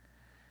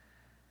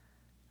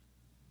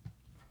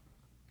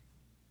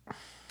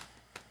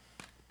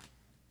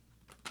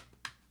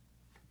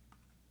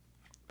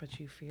 But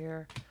you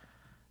fear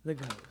the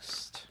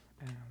ghost,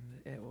 and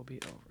it will be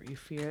over.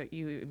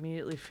 You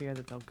immediately fear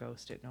that they'll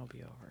ghost it and it'll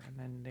be over, and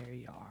then there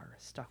you are,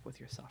 stuck with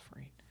your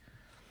suffering.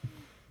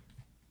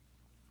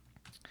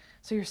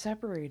 So you're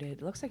separated.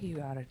 It looks like you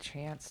got a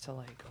chance to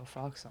like go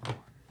fuck someone.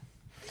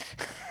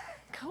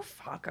 Go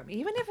fuck them,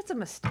 even if it's a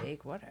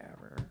mistake.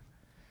 Whatever.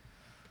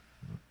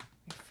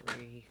 You're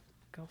free.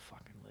 Go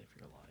fucking live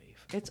your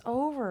life. It's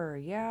over.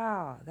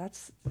 Yeah,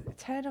 that's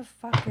 10 of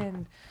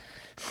fucking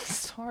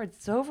swords.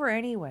 It's over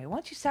anyway.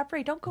 Once you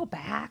separate, don't go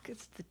back.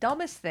 It's the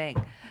dumbest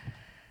thing.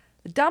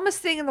 The dumbest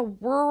thing in the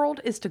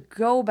world is to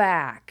go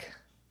back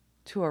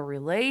to a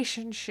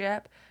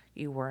relationship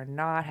you were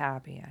not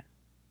happy in.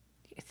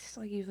 It's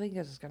like you think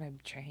this is going to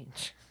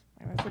change.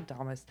 That's the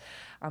dumbest.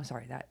 I'm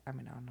sorry.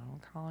 I'm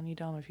not calling you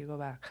dumb if you go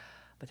back,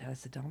 but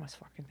that's the dumbest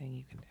fucking thing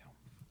you can do.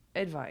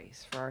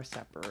 Advice for our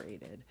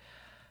separated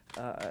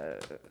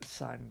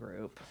son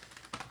group.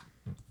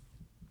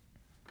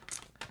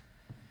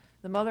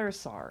 The mother is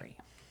sorry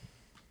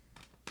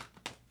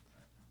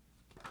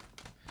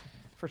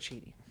for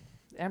cheating.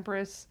 The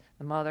Empress,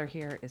 the mother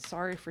here, is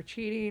sorry for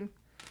cheating.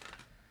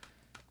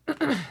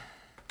 That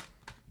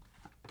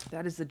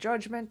is the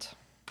judgment.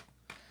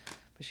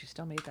 But she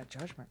still made that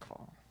judgment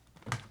call.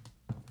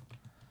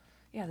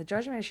 Yeah, the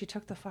judgment is she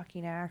took the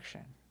fucking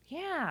action.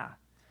 Yeah,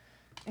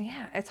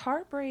 it's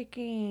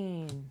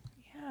heartbreaking.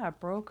 Yeah,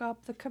 broke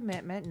up the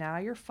commitment. Now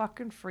you're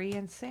fucking free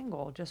and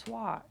single. Just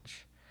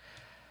watch.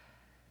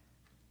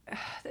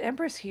 The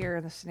Empress here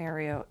in the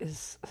scenario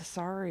is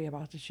sorry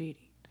about the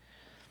cheating.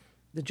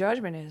 The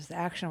judgment is the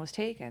action was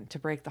taken to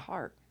break the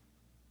heart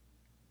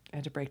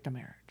and to break the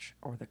marriage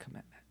or the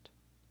commitment.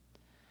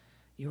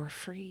 You are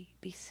free.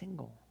 Be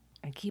single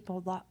and keep a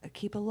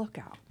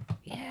lookout.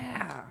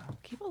 Yeah,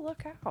 keep a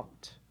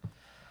lookout.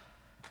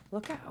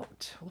 Look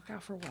out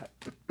for what?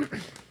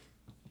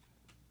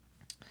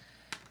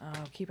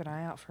 Keep an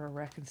eye out for a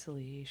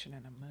reconciliation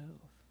and a move.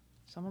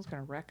 Someone's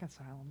going to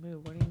reconcile and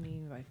move. What do you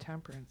mean by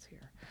temperance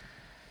here?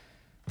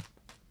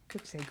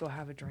 Could say go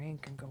have a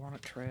drink and go on a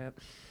trip.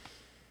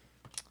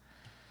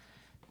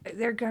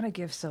 They're going to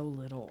give so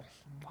little.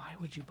 Why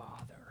would you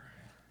bother?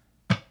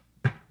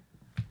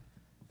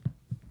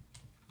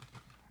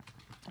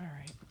 All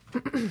right.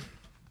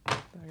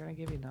 They're going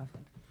to give you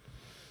nothing.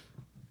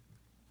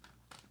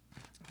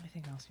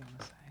 Anything else you want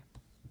to say?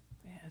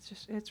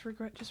 Yeah, it's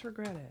regret. Just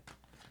regret it.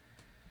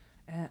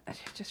 And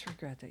just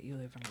regret that you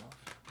live in love.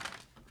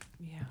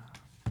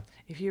 Yeah.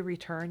 If you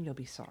return, you'll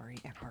be sorry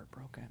and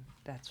heartbroken.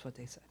 That's what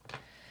they said.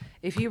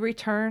 If you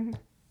return,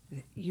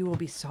 You will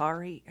be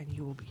sorry and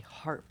you will be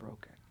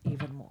heartbroken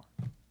even more.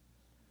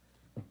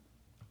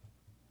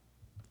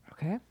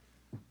 Okay?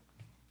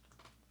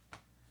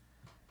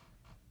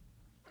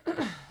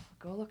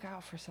 Go look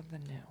out for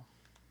something new.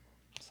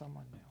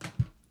 Someone new.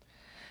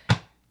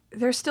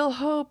 There's still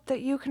hope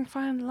that you can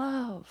find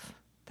love.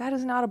 That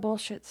is not a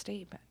bullshit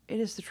statement. It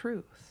is the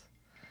truth.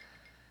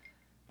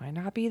 Might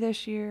not be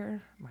this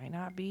year. Might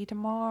not be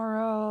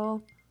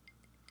tomorrow.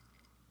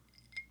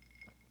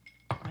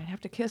 Might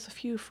have to kiss a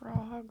few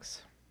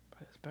frogs.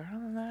 But it's better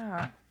than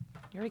that.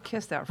 You already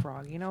kissed that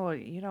frog. You know what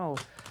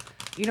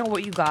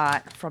you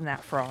got from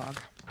that frog.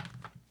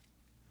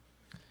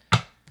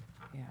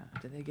 Yeah,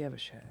 did they give a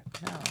shit?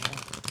 No.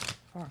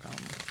 Fuck 'em.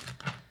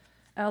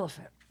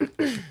 Elephant.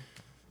 Elephant.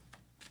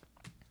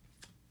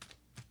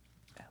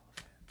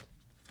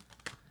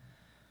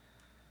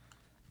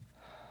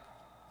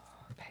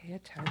 Pay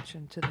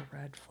attention to the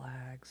red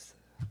flags.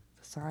 The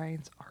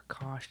signs are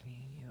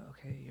cautioning you,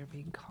 okay? You're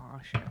being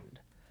cautioned.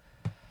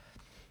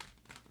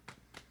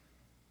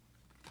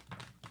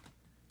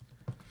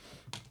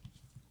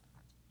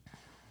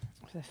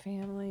 The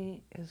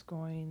family is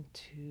going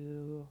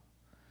to...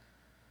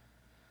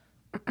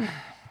 Let's get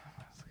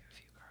a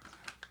few cards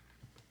out.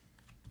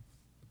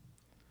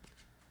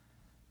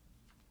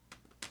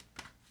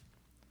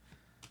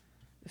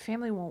 The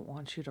family won't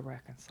want you to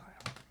reconcile.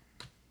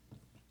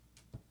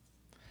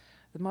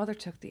 The mother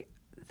took the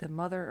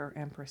mother or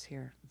empress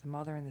here, the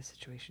mother in this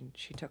situation,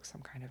 she took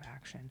some kind of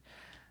action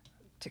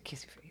to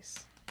kiss your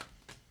face.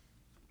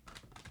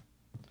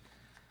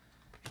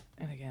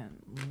 And again,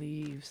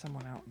 leave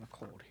someone out in the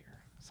cold here.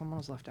 Someone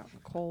was left out in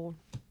the cold,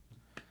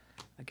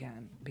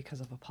 again,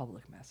 because of a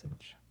public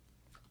message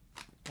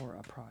or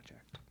a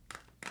project.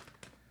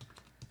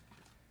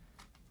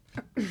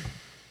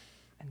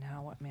 And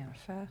now what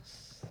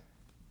manifests?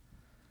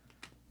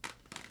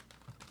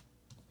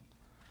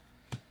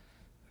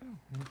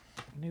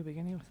 New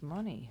beginning with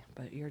money,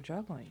 but you're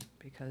juggling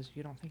because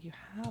you don't think you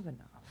have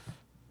enough.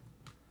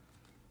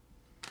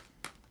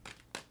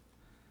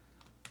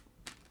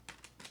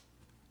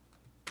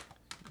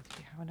 Do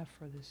you have enough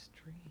for this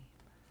dream?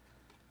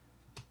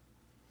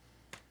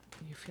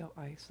 You feel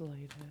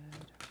isolated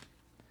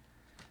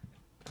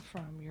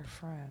from your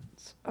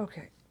friends.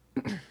 Okay.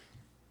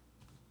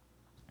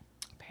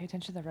 Pay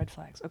attention to the red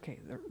flags. Okay,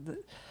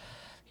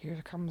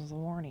 here comes the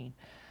warning.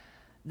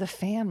 The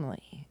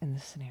family in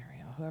this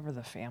scenario, whoever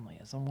the family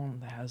is, the one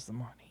that has the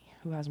money,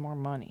 who has more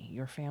money,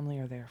 your family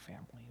or their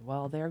family,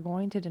 well, they're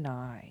going to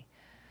deny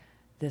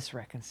this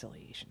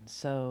reconciliation.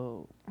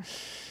 So,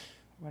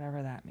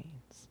 whatever that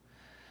means.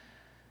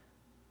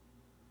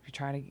 If you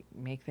try to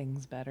make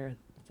things better,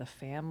 the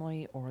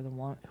family or the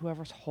one,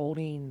 whoever's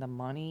holding the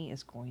money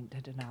is going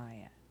to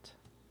deny it.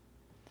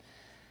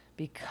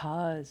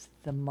 Because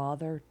the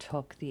mother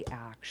took the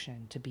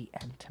action to be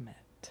intimate.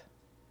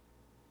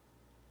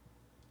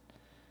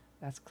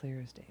 That's clear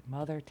as day.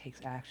 Mother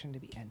takes action to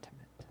be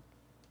intimate.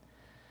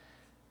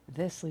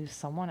 This leaves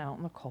someone out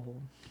in the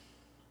cold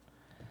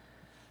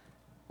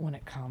when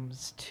it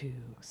comes to...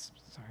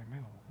 Sorry,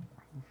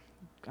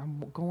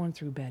 I'm going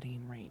through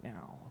bedding right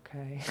now,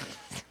 okay?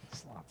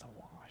 There's lots of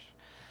wash.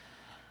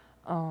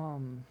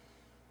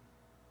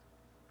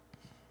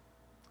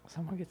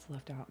 Someone gets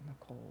left out in the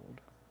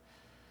cold.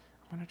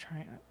 I'm going to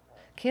try...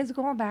 Kids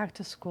going back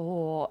to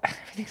school.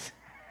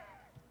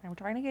 I'm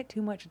trying to get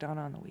too much done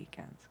on the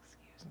weekends.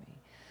 Me.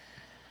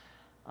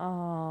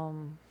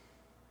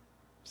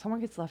 Someone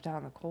gets left out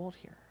in the cold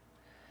here.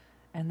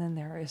 And then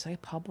there is a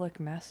public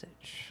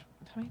message.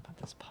 Tell me about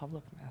this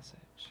public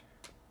message.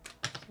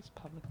 What's this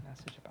public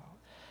message about?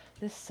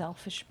 This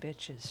selfish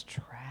bitch's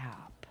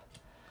trap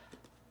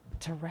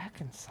to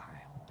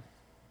reconcile.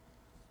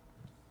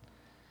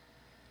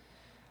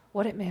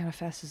 What it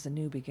manifests is a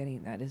new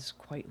beginning that is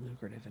quite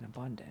lucrative and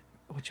abundant,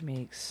 which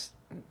makes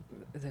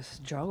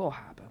this juggle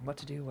happen. What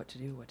to do, what to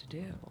do, what to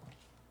do.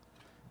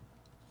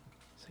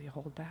 So you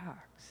hold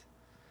back.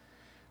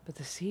 But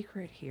the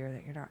secret here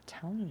that you're not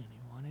telling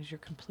anyone is you're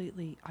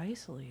completely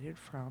isolated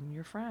from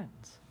your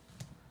friends.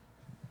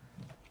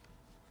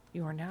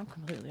 You are now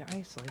completely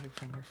isolated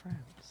from your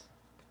friends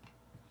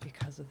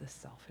because of this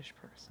selfish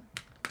person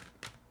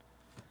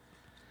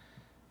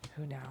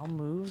who now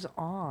moves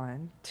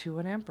on to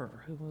an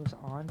emperor, who moves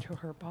on to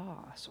her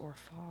boss or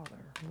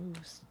father,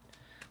 moves...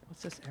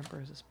 What's this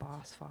emperor? Is this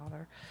boss,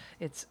 father?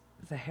 It's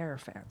the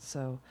Hierophant.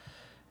 So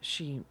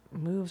she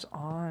moves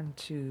on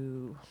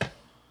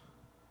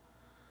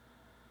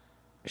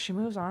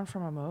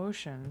from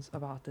emotions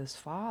about this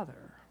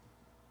father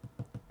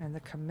and the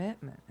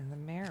commitment and the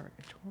marriage.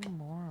 A little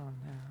more on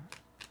that.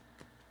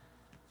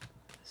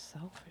 The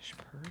selfish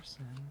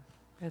person.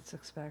 It's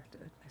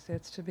expected. I say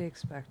it's to be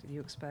expected.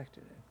 You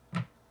expected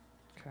it.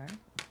 Okay?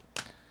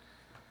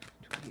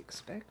 To be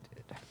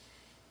expected.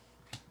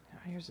 Now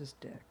here's his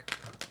dick.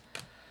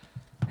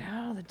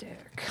 Now the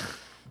dick.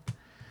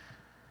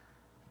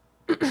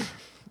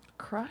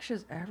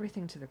 Crushes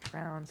everything to the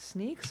ground,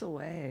 sneaks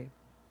away,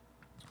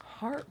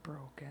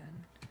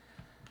 heartbroken,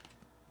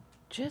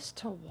 just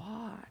to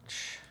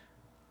watch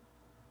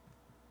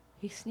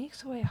He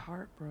sneaks away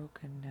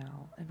heartbroken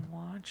now and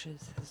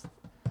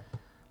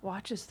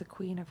watches the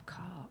Queen of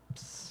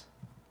Cups.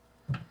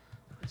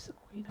 Who's the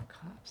Queen of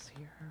Cups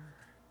here?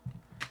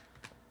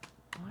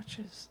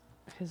 Watches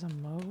his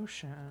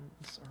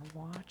emotions, or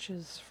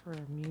watches for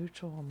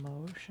mutual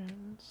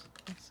emotions.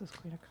 What's this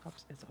Queen of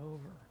Cups? It's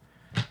over.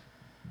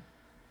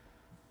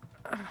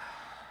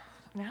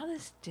 Now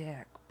this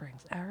dick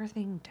brings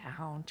everything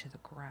down to the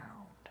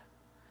ground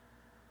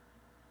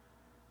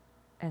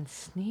and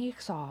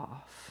sneaks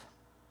off,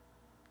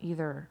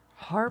 either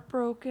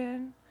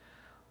heartbroken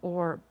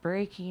or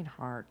breaking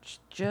hearts,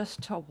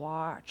 just to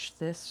watch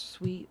this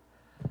sweet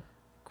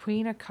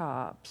Queen of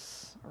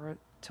Cups, or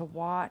to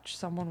watch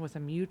someone with a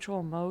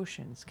mutual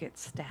emotions get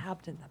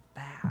stabbed in the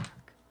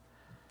back.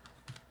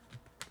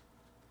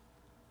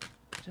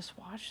 Just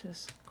watch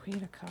this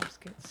Queen of Cups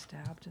get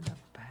stabbed in the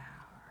back.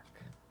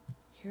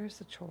 Here's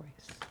the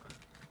choice.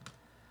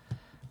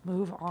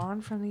 Move on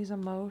from these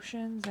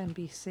emotions and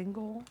be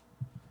single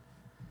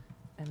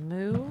and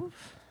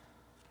move.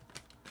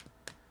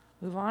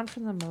 Move on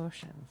from the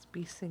emotions,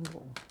 be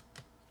single.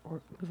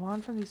 Or move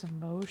on from these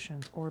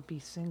emotions or be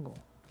single.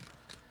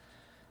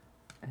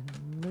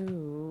 And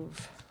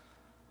move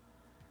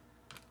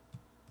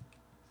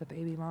the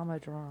baby mama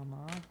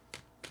drama.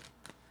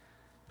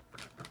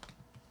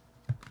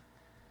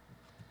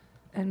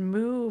 And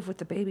move with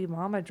the baby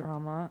mama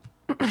drama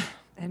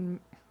and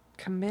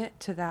commit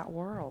to that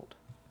world.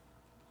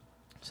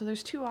 So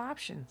there's two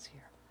options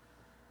here.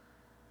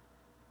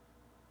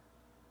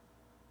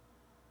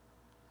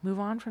 Move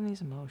on from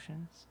these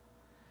emotions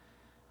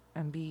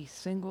and be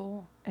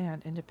single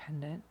and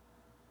independent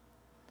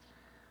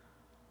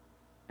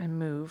and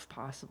move,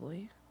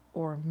 possibly,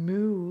 or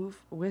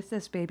move with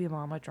this baby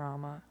mama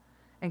drama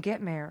and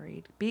get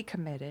married, be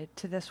committed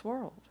to this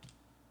world.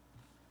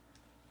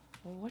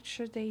 Well, what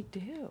should they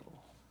do?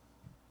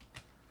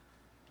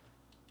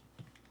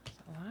 There's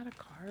a lot of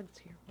cards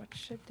here. What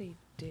should they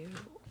do?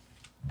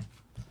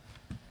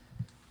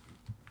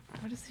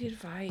 What is the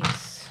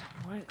advice?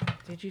 What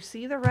did you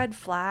see the red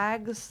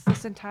flags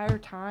this entire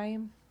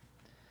time?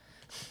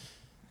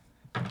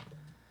 Fucking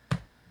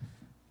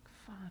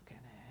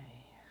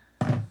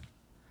A. Did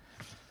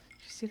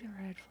you see the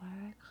red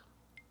flags?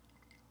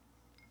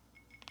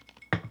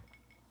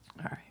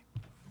 All right.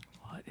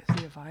 What is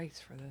the advice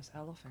for this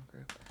elephant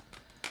group?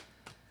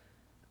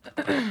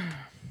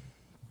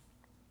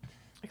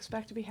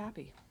 Expect to be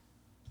happy.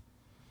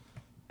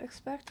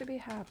 Expect to be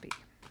happy.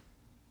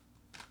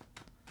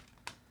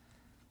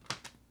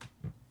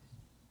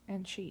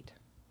 And cheat.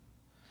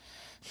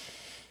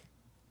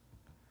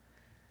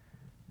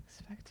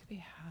 Expect to be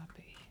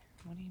happy.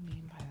 What do you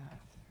mean by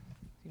that?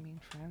 Do you mean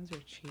friends or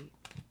cheat?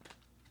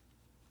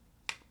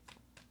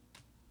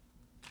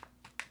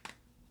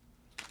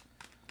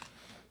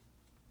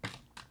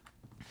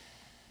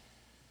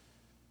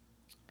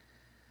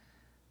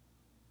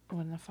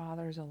 When the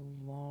father's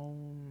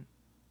alone,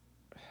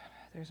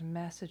 there's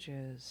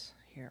messages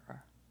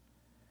here.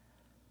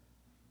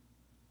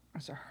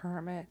 There's a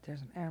hermit,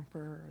 there's an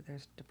emperor,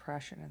 there's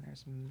depression, and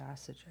there's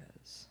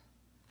messages.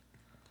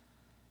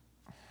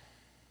 What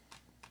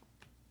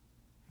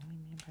do you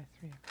mean by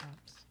Three of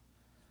Cups?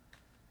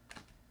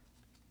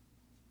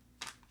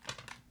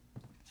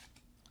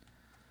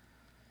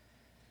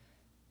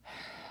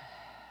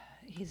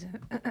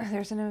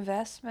 There's an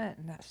investment,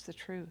 and that's the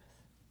truth.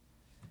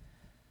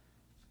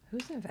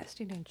 Who's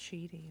investing in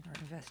cheating or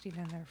investing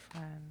in their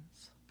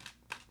friends?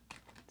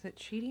 Is it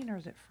cheating or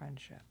is it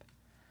friendship?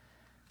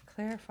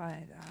 Clarify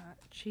that.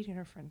 Cheating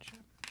or friendship?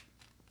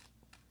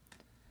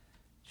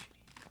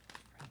 Cheating or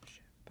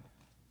friendship?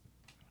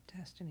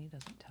 Destiny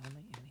doesn't tell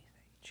me anything.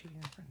 Cheating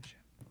or friendship?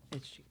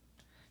 It's cheating.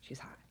 She's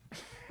hot.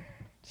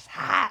 She's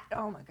hot.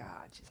 Oh my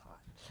God, she's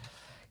hot.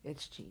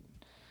 It's cheating.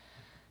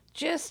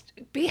 Just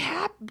be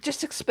happy.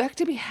 Just expect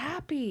to be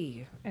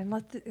happy, and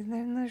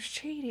then there's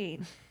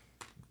cheating.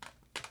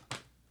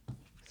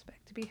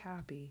 Expect to be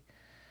happy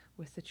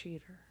with the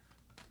cheater.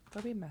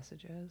 There'll be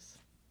messages.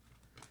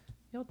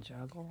 You'll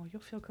juggle.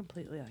 You'll feel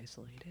completely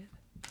isolated.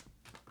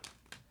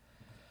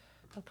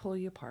 They'll pull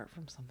you apart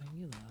from something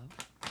you love.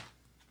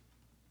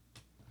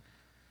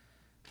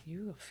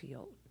 You will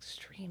feel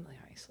extremely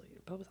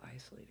isolated. Both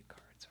isolated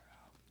cards are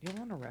out. You'll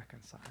want to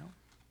reconcile.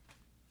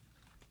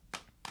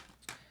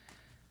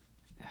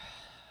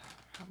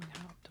 Help me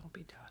out. Don't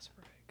be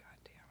desperate. God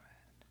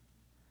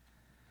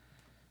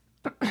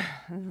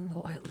damn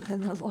it.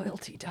 And the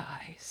loyalty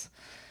dies.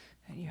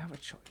 And you have a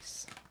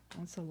choice.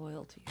 Once the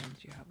loyalty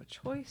ends, you have a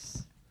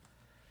choice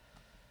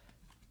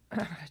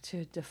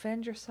to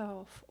defend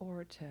yourself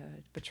or to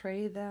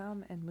betray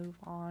them and move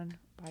on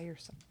by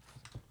yourself.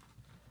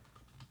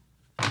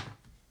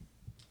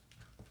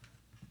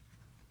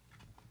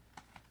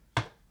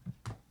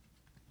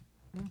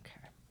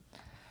 Okay.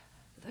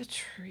 The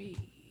tree.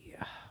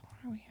 Where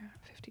are we at?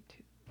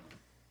 52.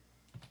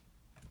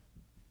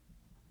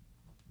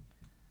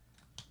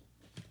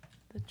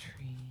 The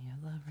tree.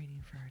 I love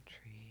reading for a tree.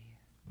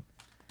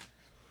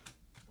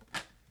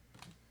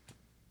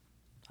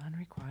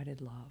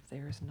 unrequited love.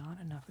 There is not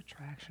enough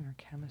attraction or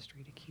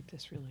chemistry to keep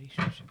this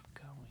relationship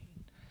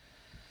going.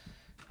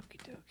 Okie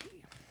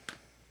dokie.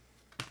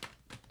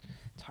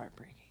 It's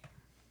heartbreaking.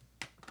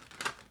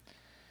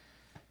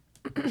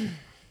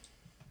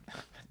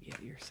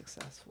 Yet you're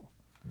successful.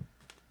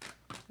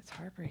 It's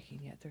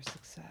heartbreaking, yet there's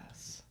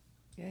success.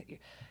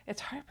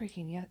 It's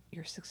heartbreaking, yet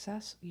your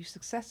success.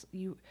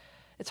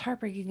 It's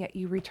heartbreaking, yet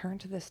you return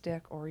to this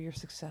stick, or you're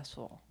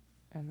successful.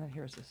 And then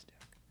here's this stick.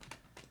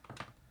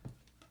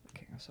 The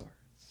King of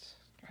Swords,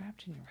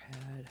 trapped in your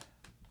head,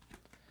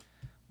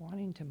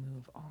 wanting to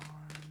move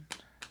on.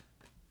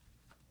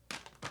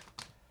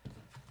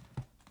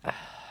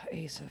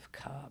 Ace of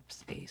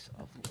Cups, Ace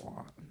of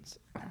Wands.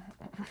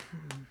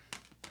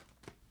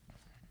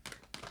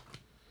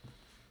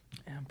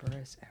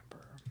 Empress,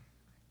 Emperor.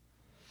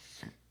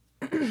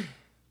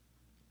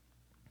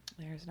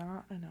 There's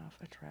not enough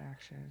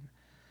attraction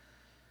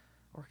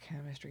or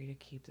chemistry to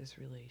keep this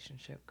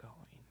relationship going.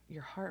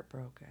 You're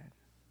heartbroken,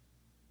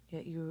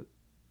 yet you're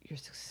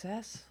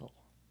successful.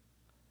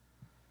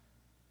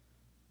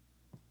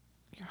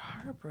 You're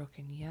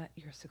heartbroken, yet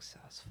you're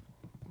successful.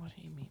 What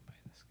do you mean by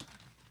this?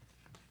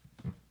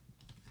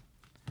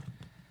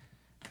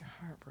 You're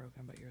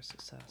heartbroken, but you're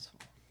successful.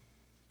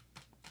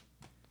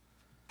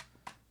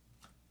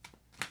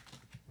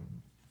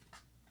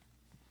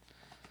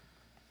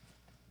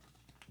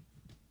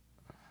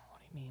 What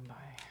do you mean by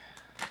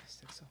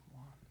Six of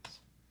Wands?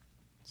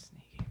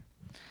 Sneaky.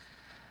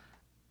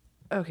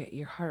 Okay,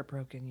 you're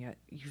heartbroken, yet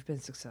you've been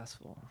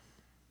successful.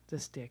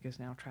 This dick is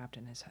now trapped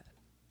in his head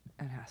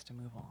and has to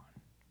move on.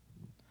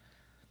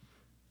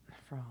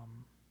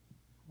 From,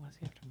 what does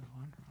he have to move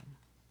on from?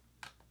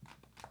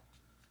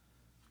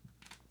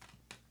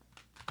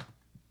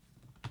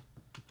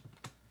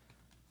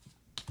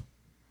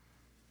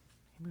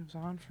 He moves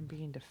on from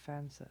being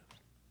defensive.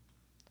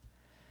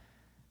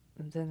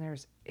 And then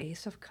there's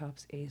Ace of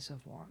Cups, Ace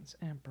of Wands,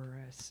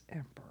 Empress,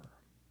 Emperor.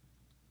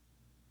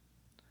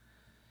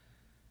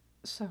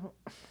 So,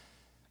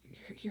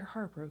 you're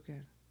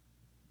heartbroken.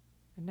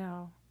 And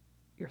now,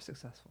 you're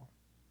successful.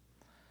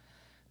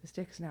 This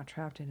dick is now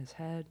trapped in his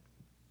head.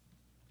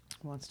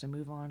 Wants to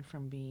move on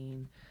from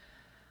being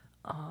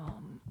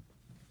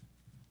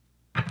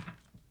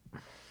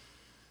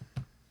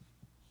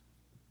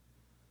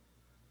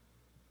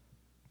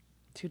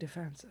too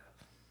defensive.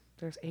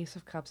 There's Ace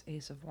of Cups,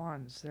 Ace of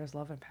Wands. There's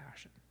love and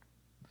passion.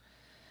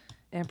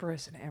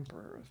 Empress and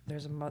Emperor.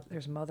 There's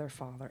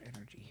mother-father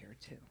energy here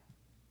too.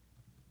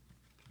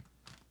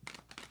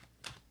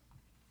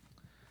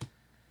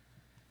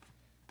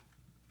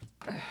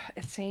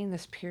 It's saying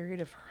this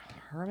period of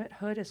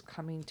hermithood is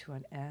coming to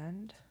an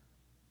end.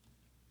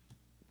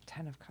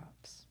 10 of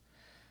Cups.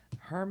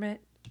 Hermit,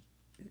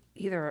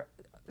 either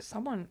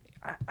someone,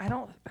 I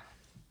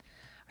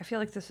feel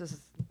like this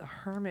is a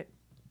hermit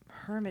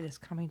is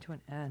coming to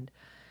an end.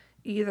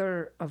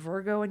 Either a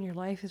Virgo in your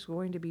life is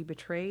going to be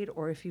betrayed,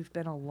 or if you've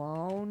been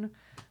alone,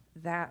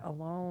 that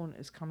alone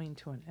is coming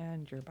to an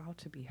end. You're about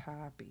to be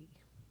happy.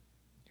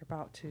 You're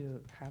about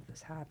to have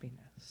this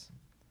happiness.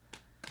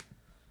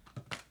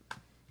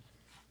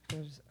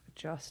 There's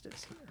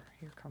justice here.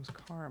 Here comes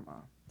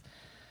karma.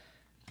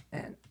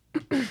 And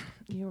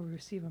you'll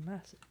receive a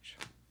message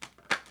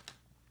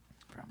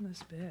from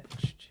this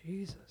bitch.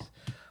 Jesus.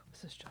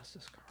 What's this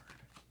justice card?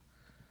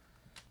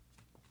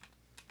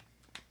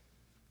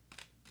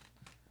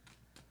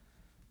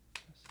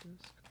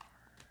 Justice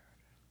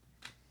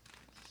card.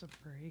 This is a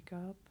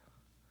breakup.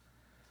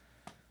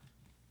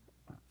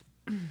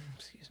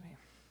 Excuse me.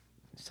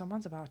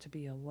 Someone's about to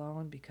be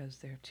alone because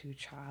they're too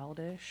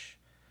childish.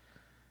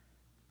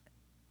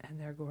 And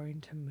they're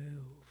going to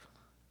move.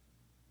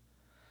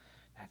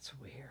 That's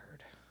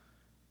weird.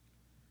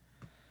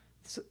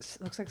 So, it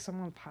looks like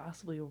someone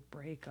possibly will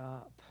break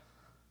up.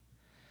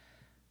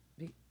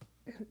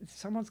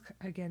 Someone's,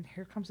 again,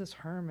 here comes this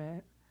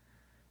hermit.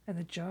 And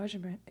the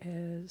judgment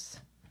is...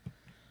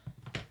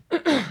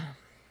 it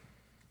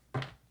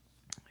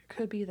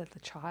could be that the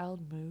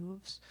child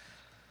moves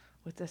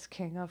with this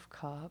King of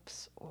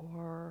Cups,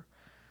 or...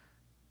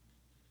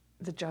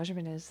 the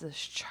judgment is this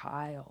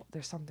child.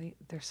 There's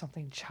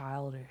something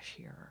childish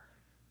here.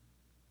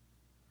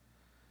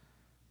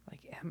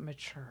 Like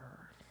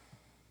immature.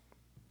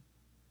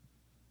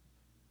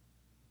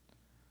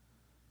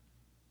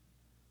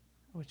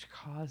 Which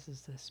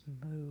causes this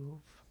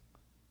move.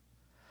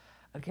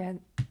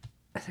 Again,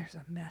 there's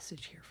a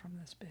message here from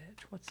this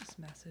bitch. What's this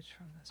message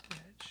from this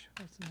bitch?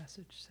 What's the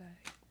message say?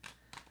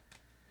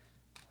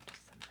 What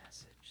does the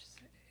message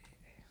say?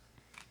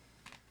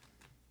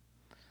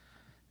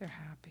 They're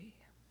happy.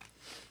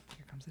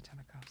 Here comes the 10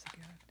 of Cups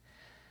again.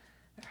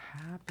 They're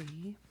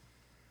happy.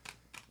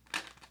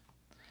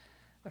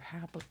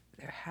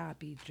 They're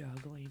happy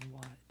juggling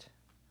what?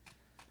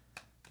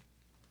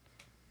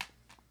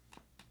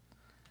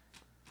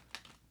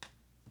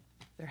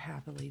 They're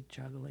happily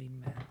juggling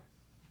men.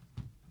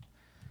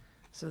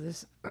 So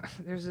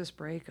there's this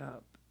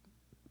breakup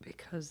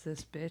because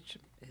this bitch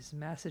is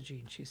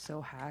messaging. She's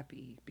so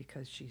happy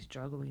because she's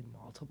juggling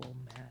multiple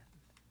men.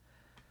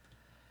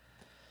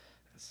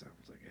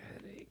 sounds like a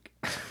headache.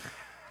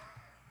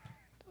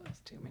 There's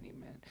too many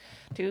men.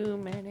 Too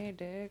many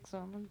dicks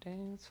on the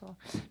dance floor.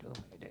 Too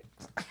many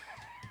dicks.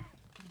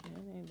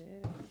 Too many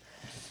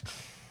dicks.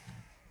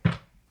 I'm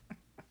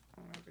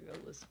gonna have to go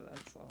listen to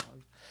that song.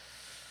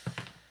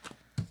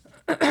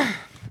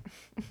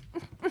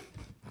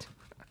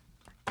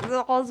 This is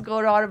all that's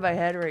going on in my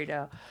head right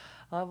now.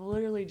 I'm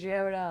literally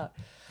jamming out.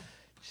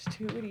 Just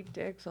too many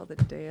dicks on the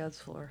dance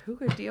floor. Who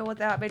could deal with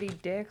that many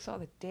dicks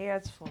on the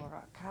dance floor?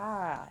 Oh,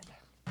 God.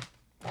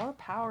 More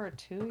power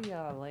to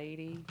ya,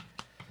 lady.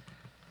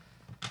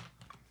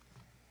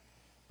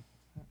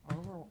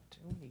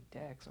 Too many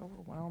dicks.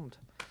 Overwhelmed.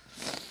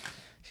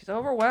 She's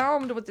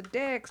overwhelmed with the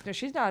dicks. No,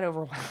 she's not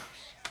overwhelmed.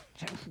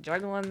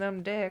 Juggling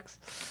them dicks.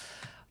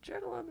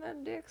 Juggling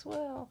them dicks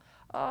well.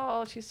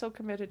 Oh, she's so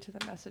committed to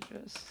the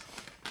messages.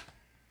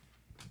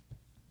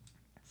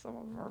 Some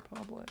of them are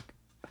public.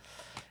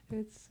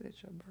 It's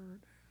such a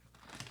bird.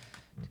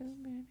 Too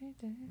many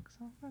dicks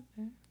on the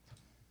dance.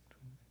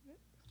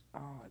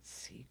 Oh, it's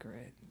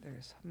secret.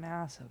 There's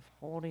massive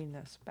holding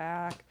this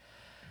back.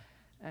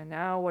 And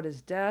now what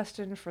is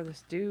destined for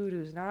this dude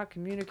who's not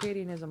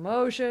communicating his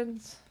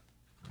emotions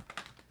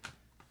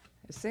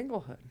is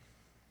singlehood.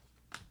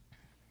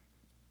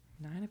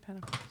 Nine of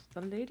Pentacles.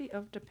 The Lady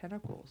of the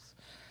Pentacles.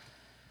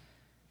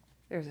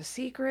 There's a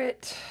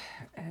secret,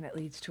 and it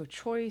leads to a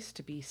choice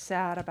to be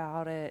sad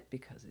about it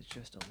because it's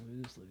just a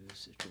lose-lose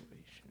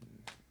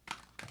situation.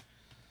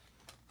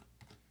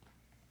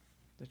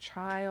 The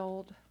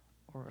child,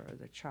 or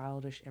the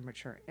childish,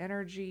 immature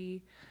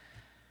energy.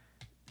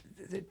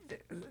 The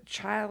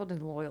child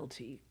and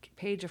loyalty.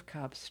 Page of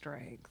Cups,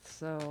 strength.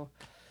 So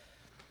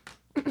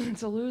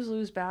it's a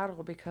lose-lose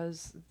battle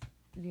because,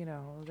 you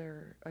know,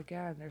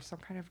 there's some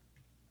kind of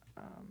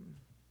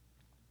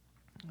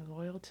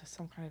loyal to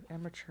some kind of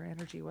immature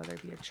energy, whether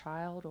it be a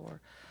child or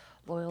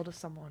loyal to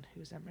someone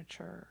who's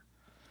immature.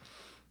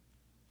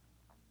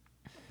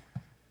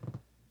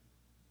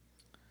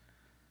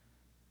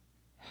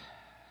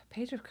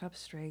 Page of Cups,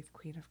 strength.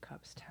 Queen of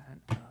Cups,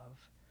 Ten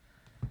of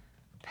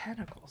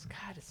Pentacles.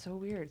 God, it's so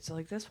weird. So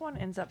like this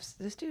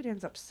dude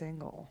ends up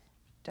single,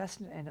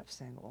 destined to end up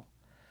single,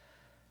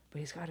 but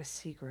he's got a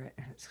secret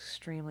and it's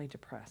extremely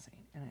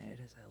depressing, and it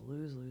is a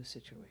lose-lose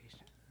situation.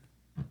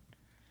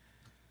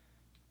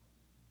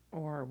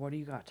 Or what do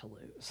you got to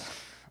lose?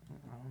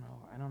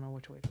 I don't know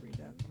which way to read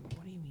that.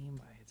 What do you mean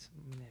by it's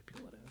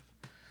manipulative?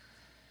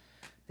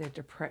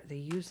 They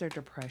use their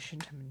depression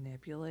to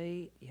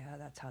manipulate. Yeah,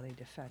 that's how they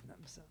defend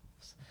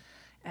themselves.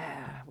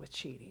 With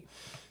cheating.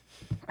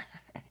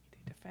 They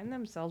defend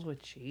themselves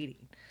with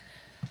cheating.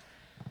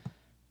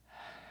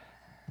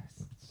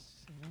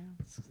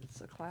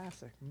 It's a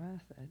classic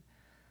method.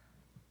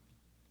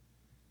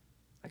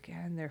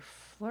 Again, they're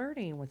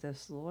flirting with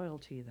this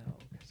loyalty, though,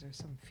 because there's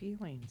some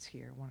feelings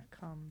here when it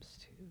comes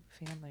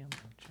to family and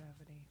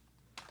longevity.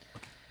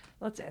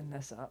 Let's end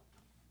this up.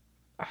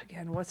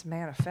 Again, what's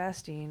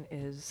manifesting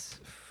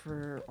is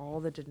for all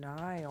the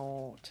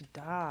denial to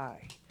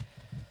die.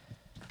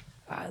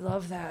 I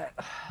love that.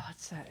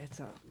 What's that? It's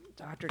a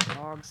Dr.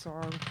 Dog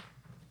song.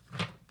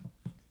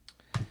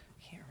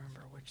 Can't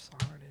remember which song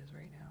it is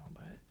right now,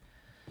 but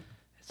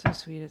it's so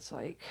sweet. It's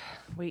like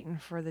waiting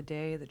for the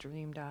day the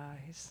dream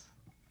dies.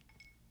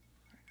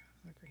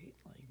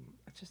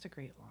 It's just a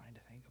great line to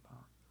think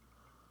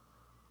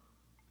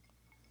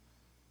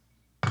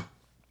about.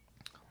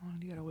 How long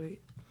do you gotta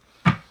wait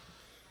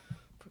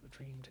for the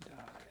dream to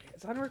die?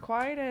 It's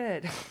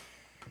unrequited.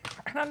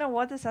 I don't know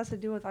what this has to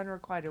do with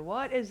unrequited.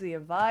 What is the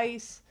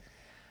advice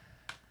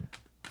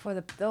for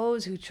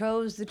those who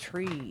chose the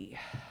tree?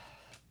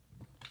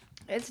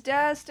 It's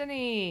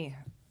destiny.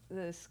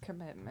 This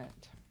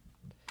commitment.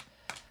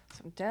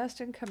 Some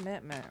destined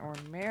commitment or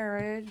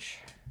marriage.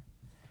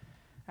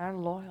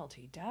 And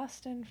loyalty.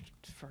 Destined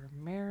for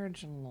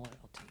marriage and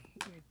loyalty.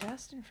 You're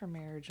destined for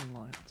marriage and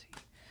loyalty.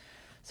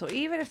 So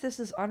even if this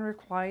is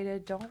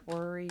unrequited, don't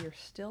worry. You're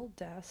still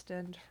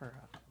destined for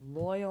a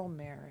loyal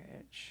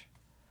marriage.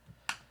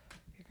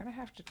 You're going to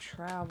have to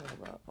travel,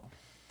 though,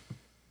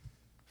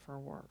 for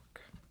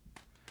work.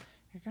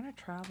 You're going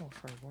to travel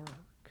for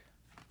work.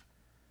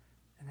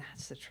 And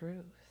that's the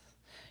truth.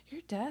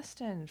 You're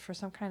destined for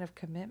some kind of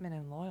commitment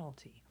and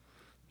loyalty.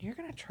 You're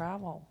going to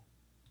travel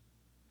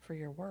for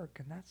your work,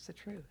 and that's the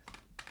truth.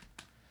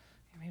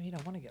 Maybe you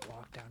don't want to get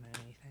locked down in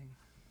anything.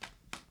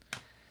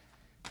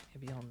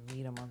 Maybe you'll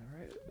meet them on the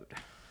road.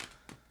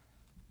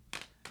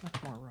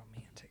 Much more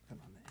romantic than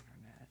on the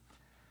internet.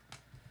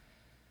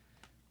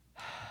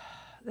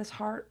 This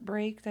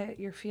heartbreak that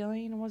you're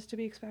feeling was to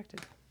be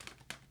expected.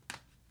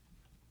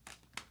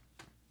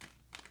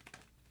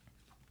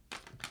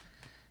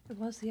 It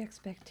was the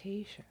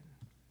expectation.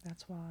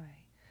 That's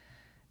why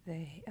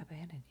they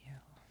abandoned you.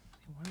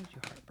 They wanted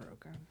you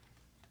heartbroken.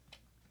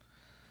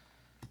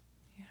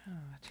 Yeah,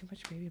 too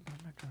much baby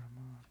mama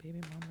drama.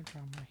 Baby mama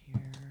drama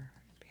here.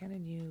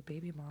 Abandoned you,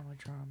 baby mama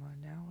drama.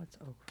 Now it's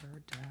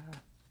over,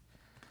 death.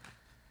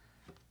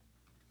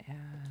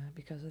 And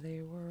because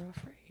they were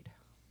afraid.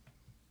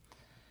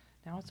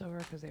 Now it's over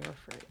because they were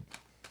afraid.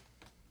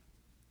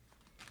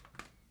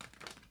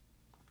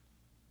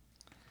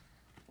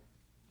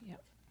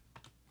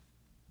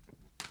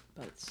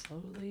 right,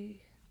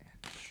 slowly and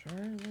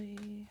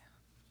surely.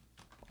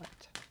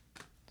 What?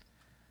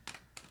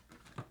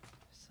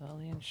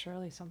 Slowly and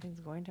surely, something's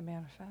going to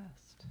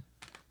manifest.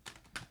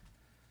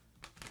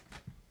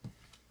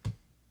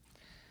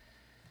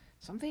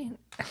 Something,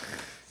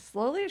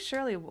 slowly and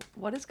surely,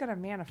 what is going to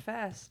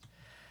manifest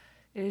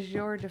is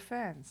your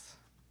defense.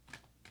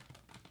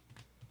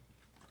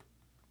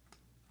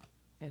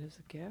 It is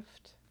a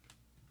gift.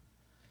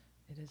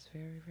 It is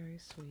very, very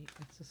sweet.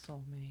 It's a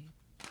soulmate.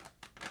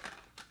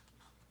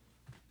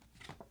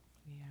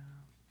 Yeah.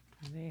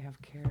 And they have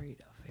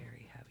carried a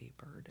very heavy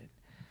burden.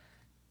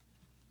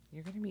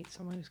 You're going to meet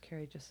someone who's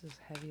carried just as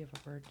heavy of a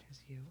burden as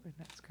you, and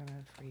that's going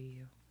to free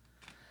you.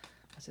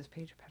 That's this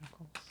Page of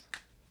Pentacles.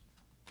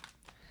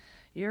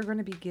 You're going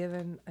to be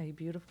given a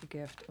beautiful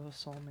gift of a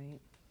soulmate.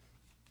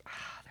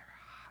 Ah, they're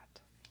hot.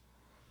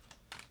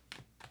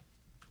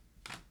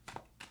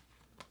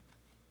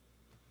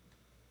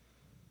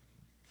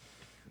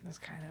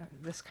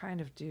 This kind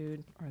of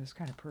dude or this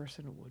kind of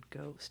person would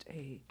ghost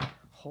a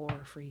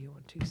whore for you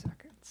in 2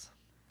 seconds.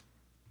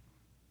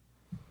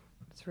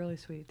 It's really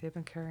sweet. They've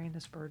been carrying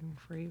this burden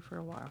for you for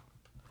a while.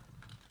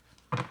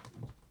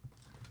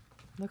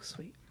 Looks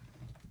sweet.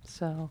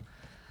 So,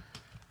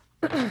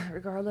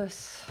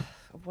 regardless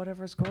of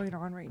whatever's going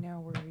on right now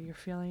where you're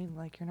feeling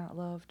like you're not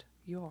loved,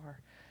 you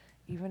are.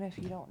 Even if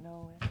you don't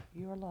know it,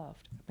 you are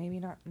loved. Maybe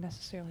not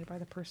necessarily by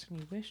the person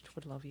you wished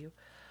would love you,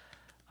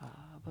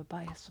 but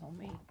by a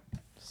soulmate.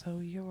 So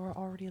you are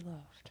already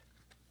loved,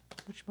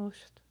 which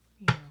most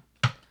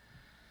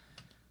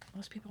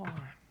people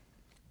are.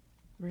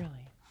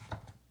 Really.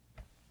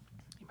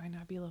 You might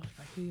not be loved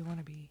by who you want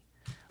to be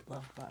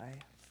loved by,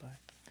 but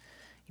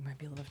you might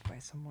be loved by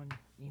someone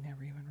you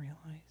never even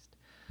realized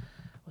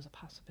was a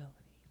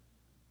possibility.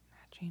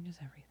 That changes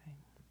everything.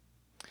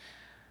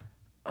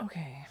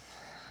 Okay,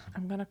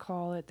 I'm going to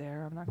call it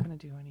there. I'm not going to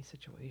do any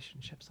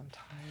situationships. I'm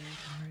tired.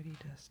 I'm ready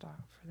to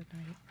stop for the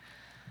night.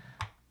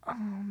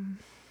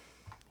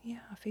 Yeah,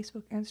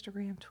 Facebook,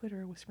 Instagram,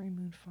 Twitter, Whispering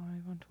Moon 5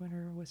 on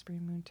Twitter,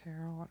 Whispering Moon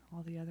Tarot on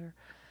all the other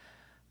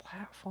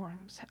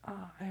platforms.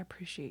 I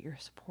appreciate your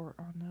support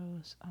on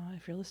those.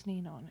 If you're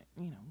listening on,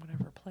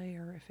 whatever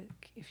player,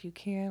 if you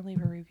can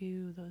leave a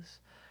review, those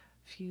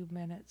few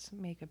minutes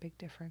make a big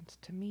difference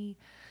to me.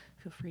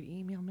 Feel free to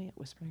email me at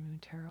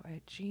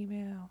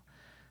whisperingmoontarot@gmail.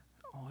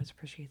 Always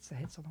appreciates the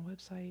hits on the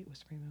website,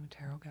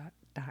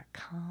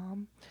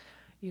 whisperingmoontarot.com.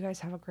 You guys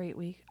have a great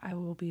week. I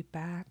will be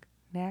back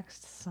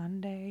next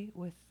Sunday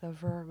with the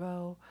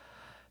Virgo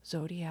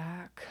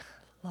Zodiac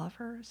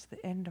Lovers,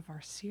 the end of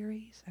our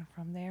series. And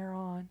from there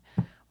on,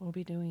 we'll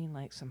be doing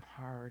like some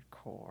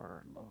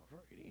hardcore love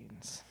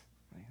readings.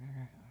 Like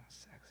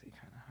sexy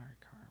kind of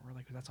hardcore.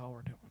 That's all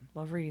we're doing.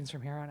 Love readings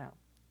from here on out.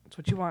 That's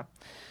what you want.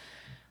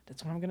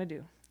 That's what I'm going to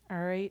do.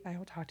 All right. I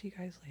will talk to you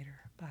guys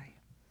later. Bye.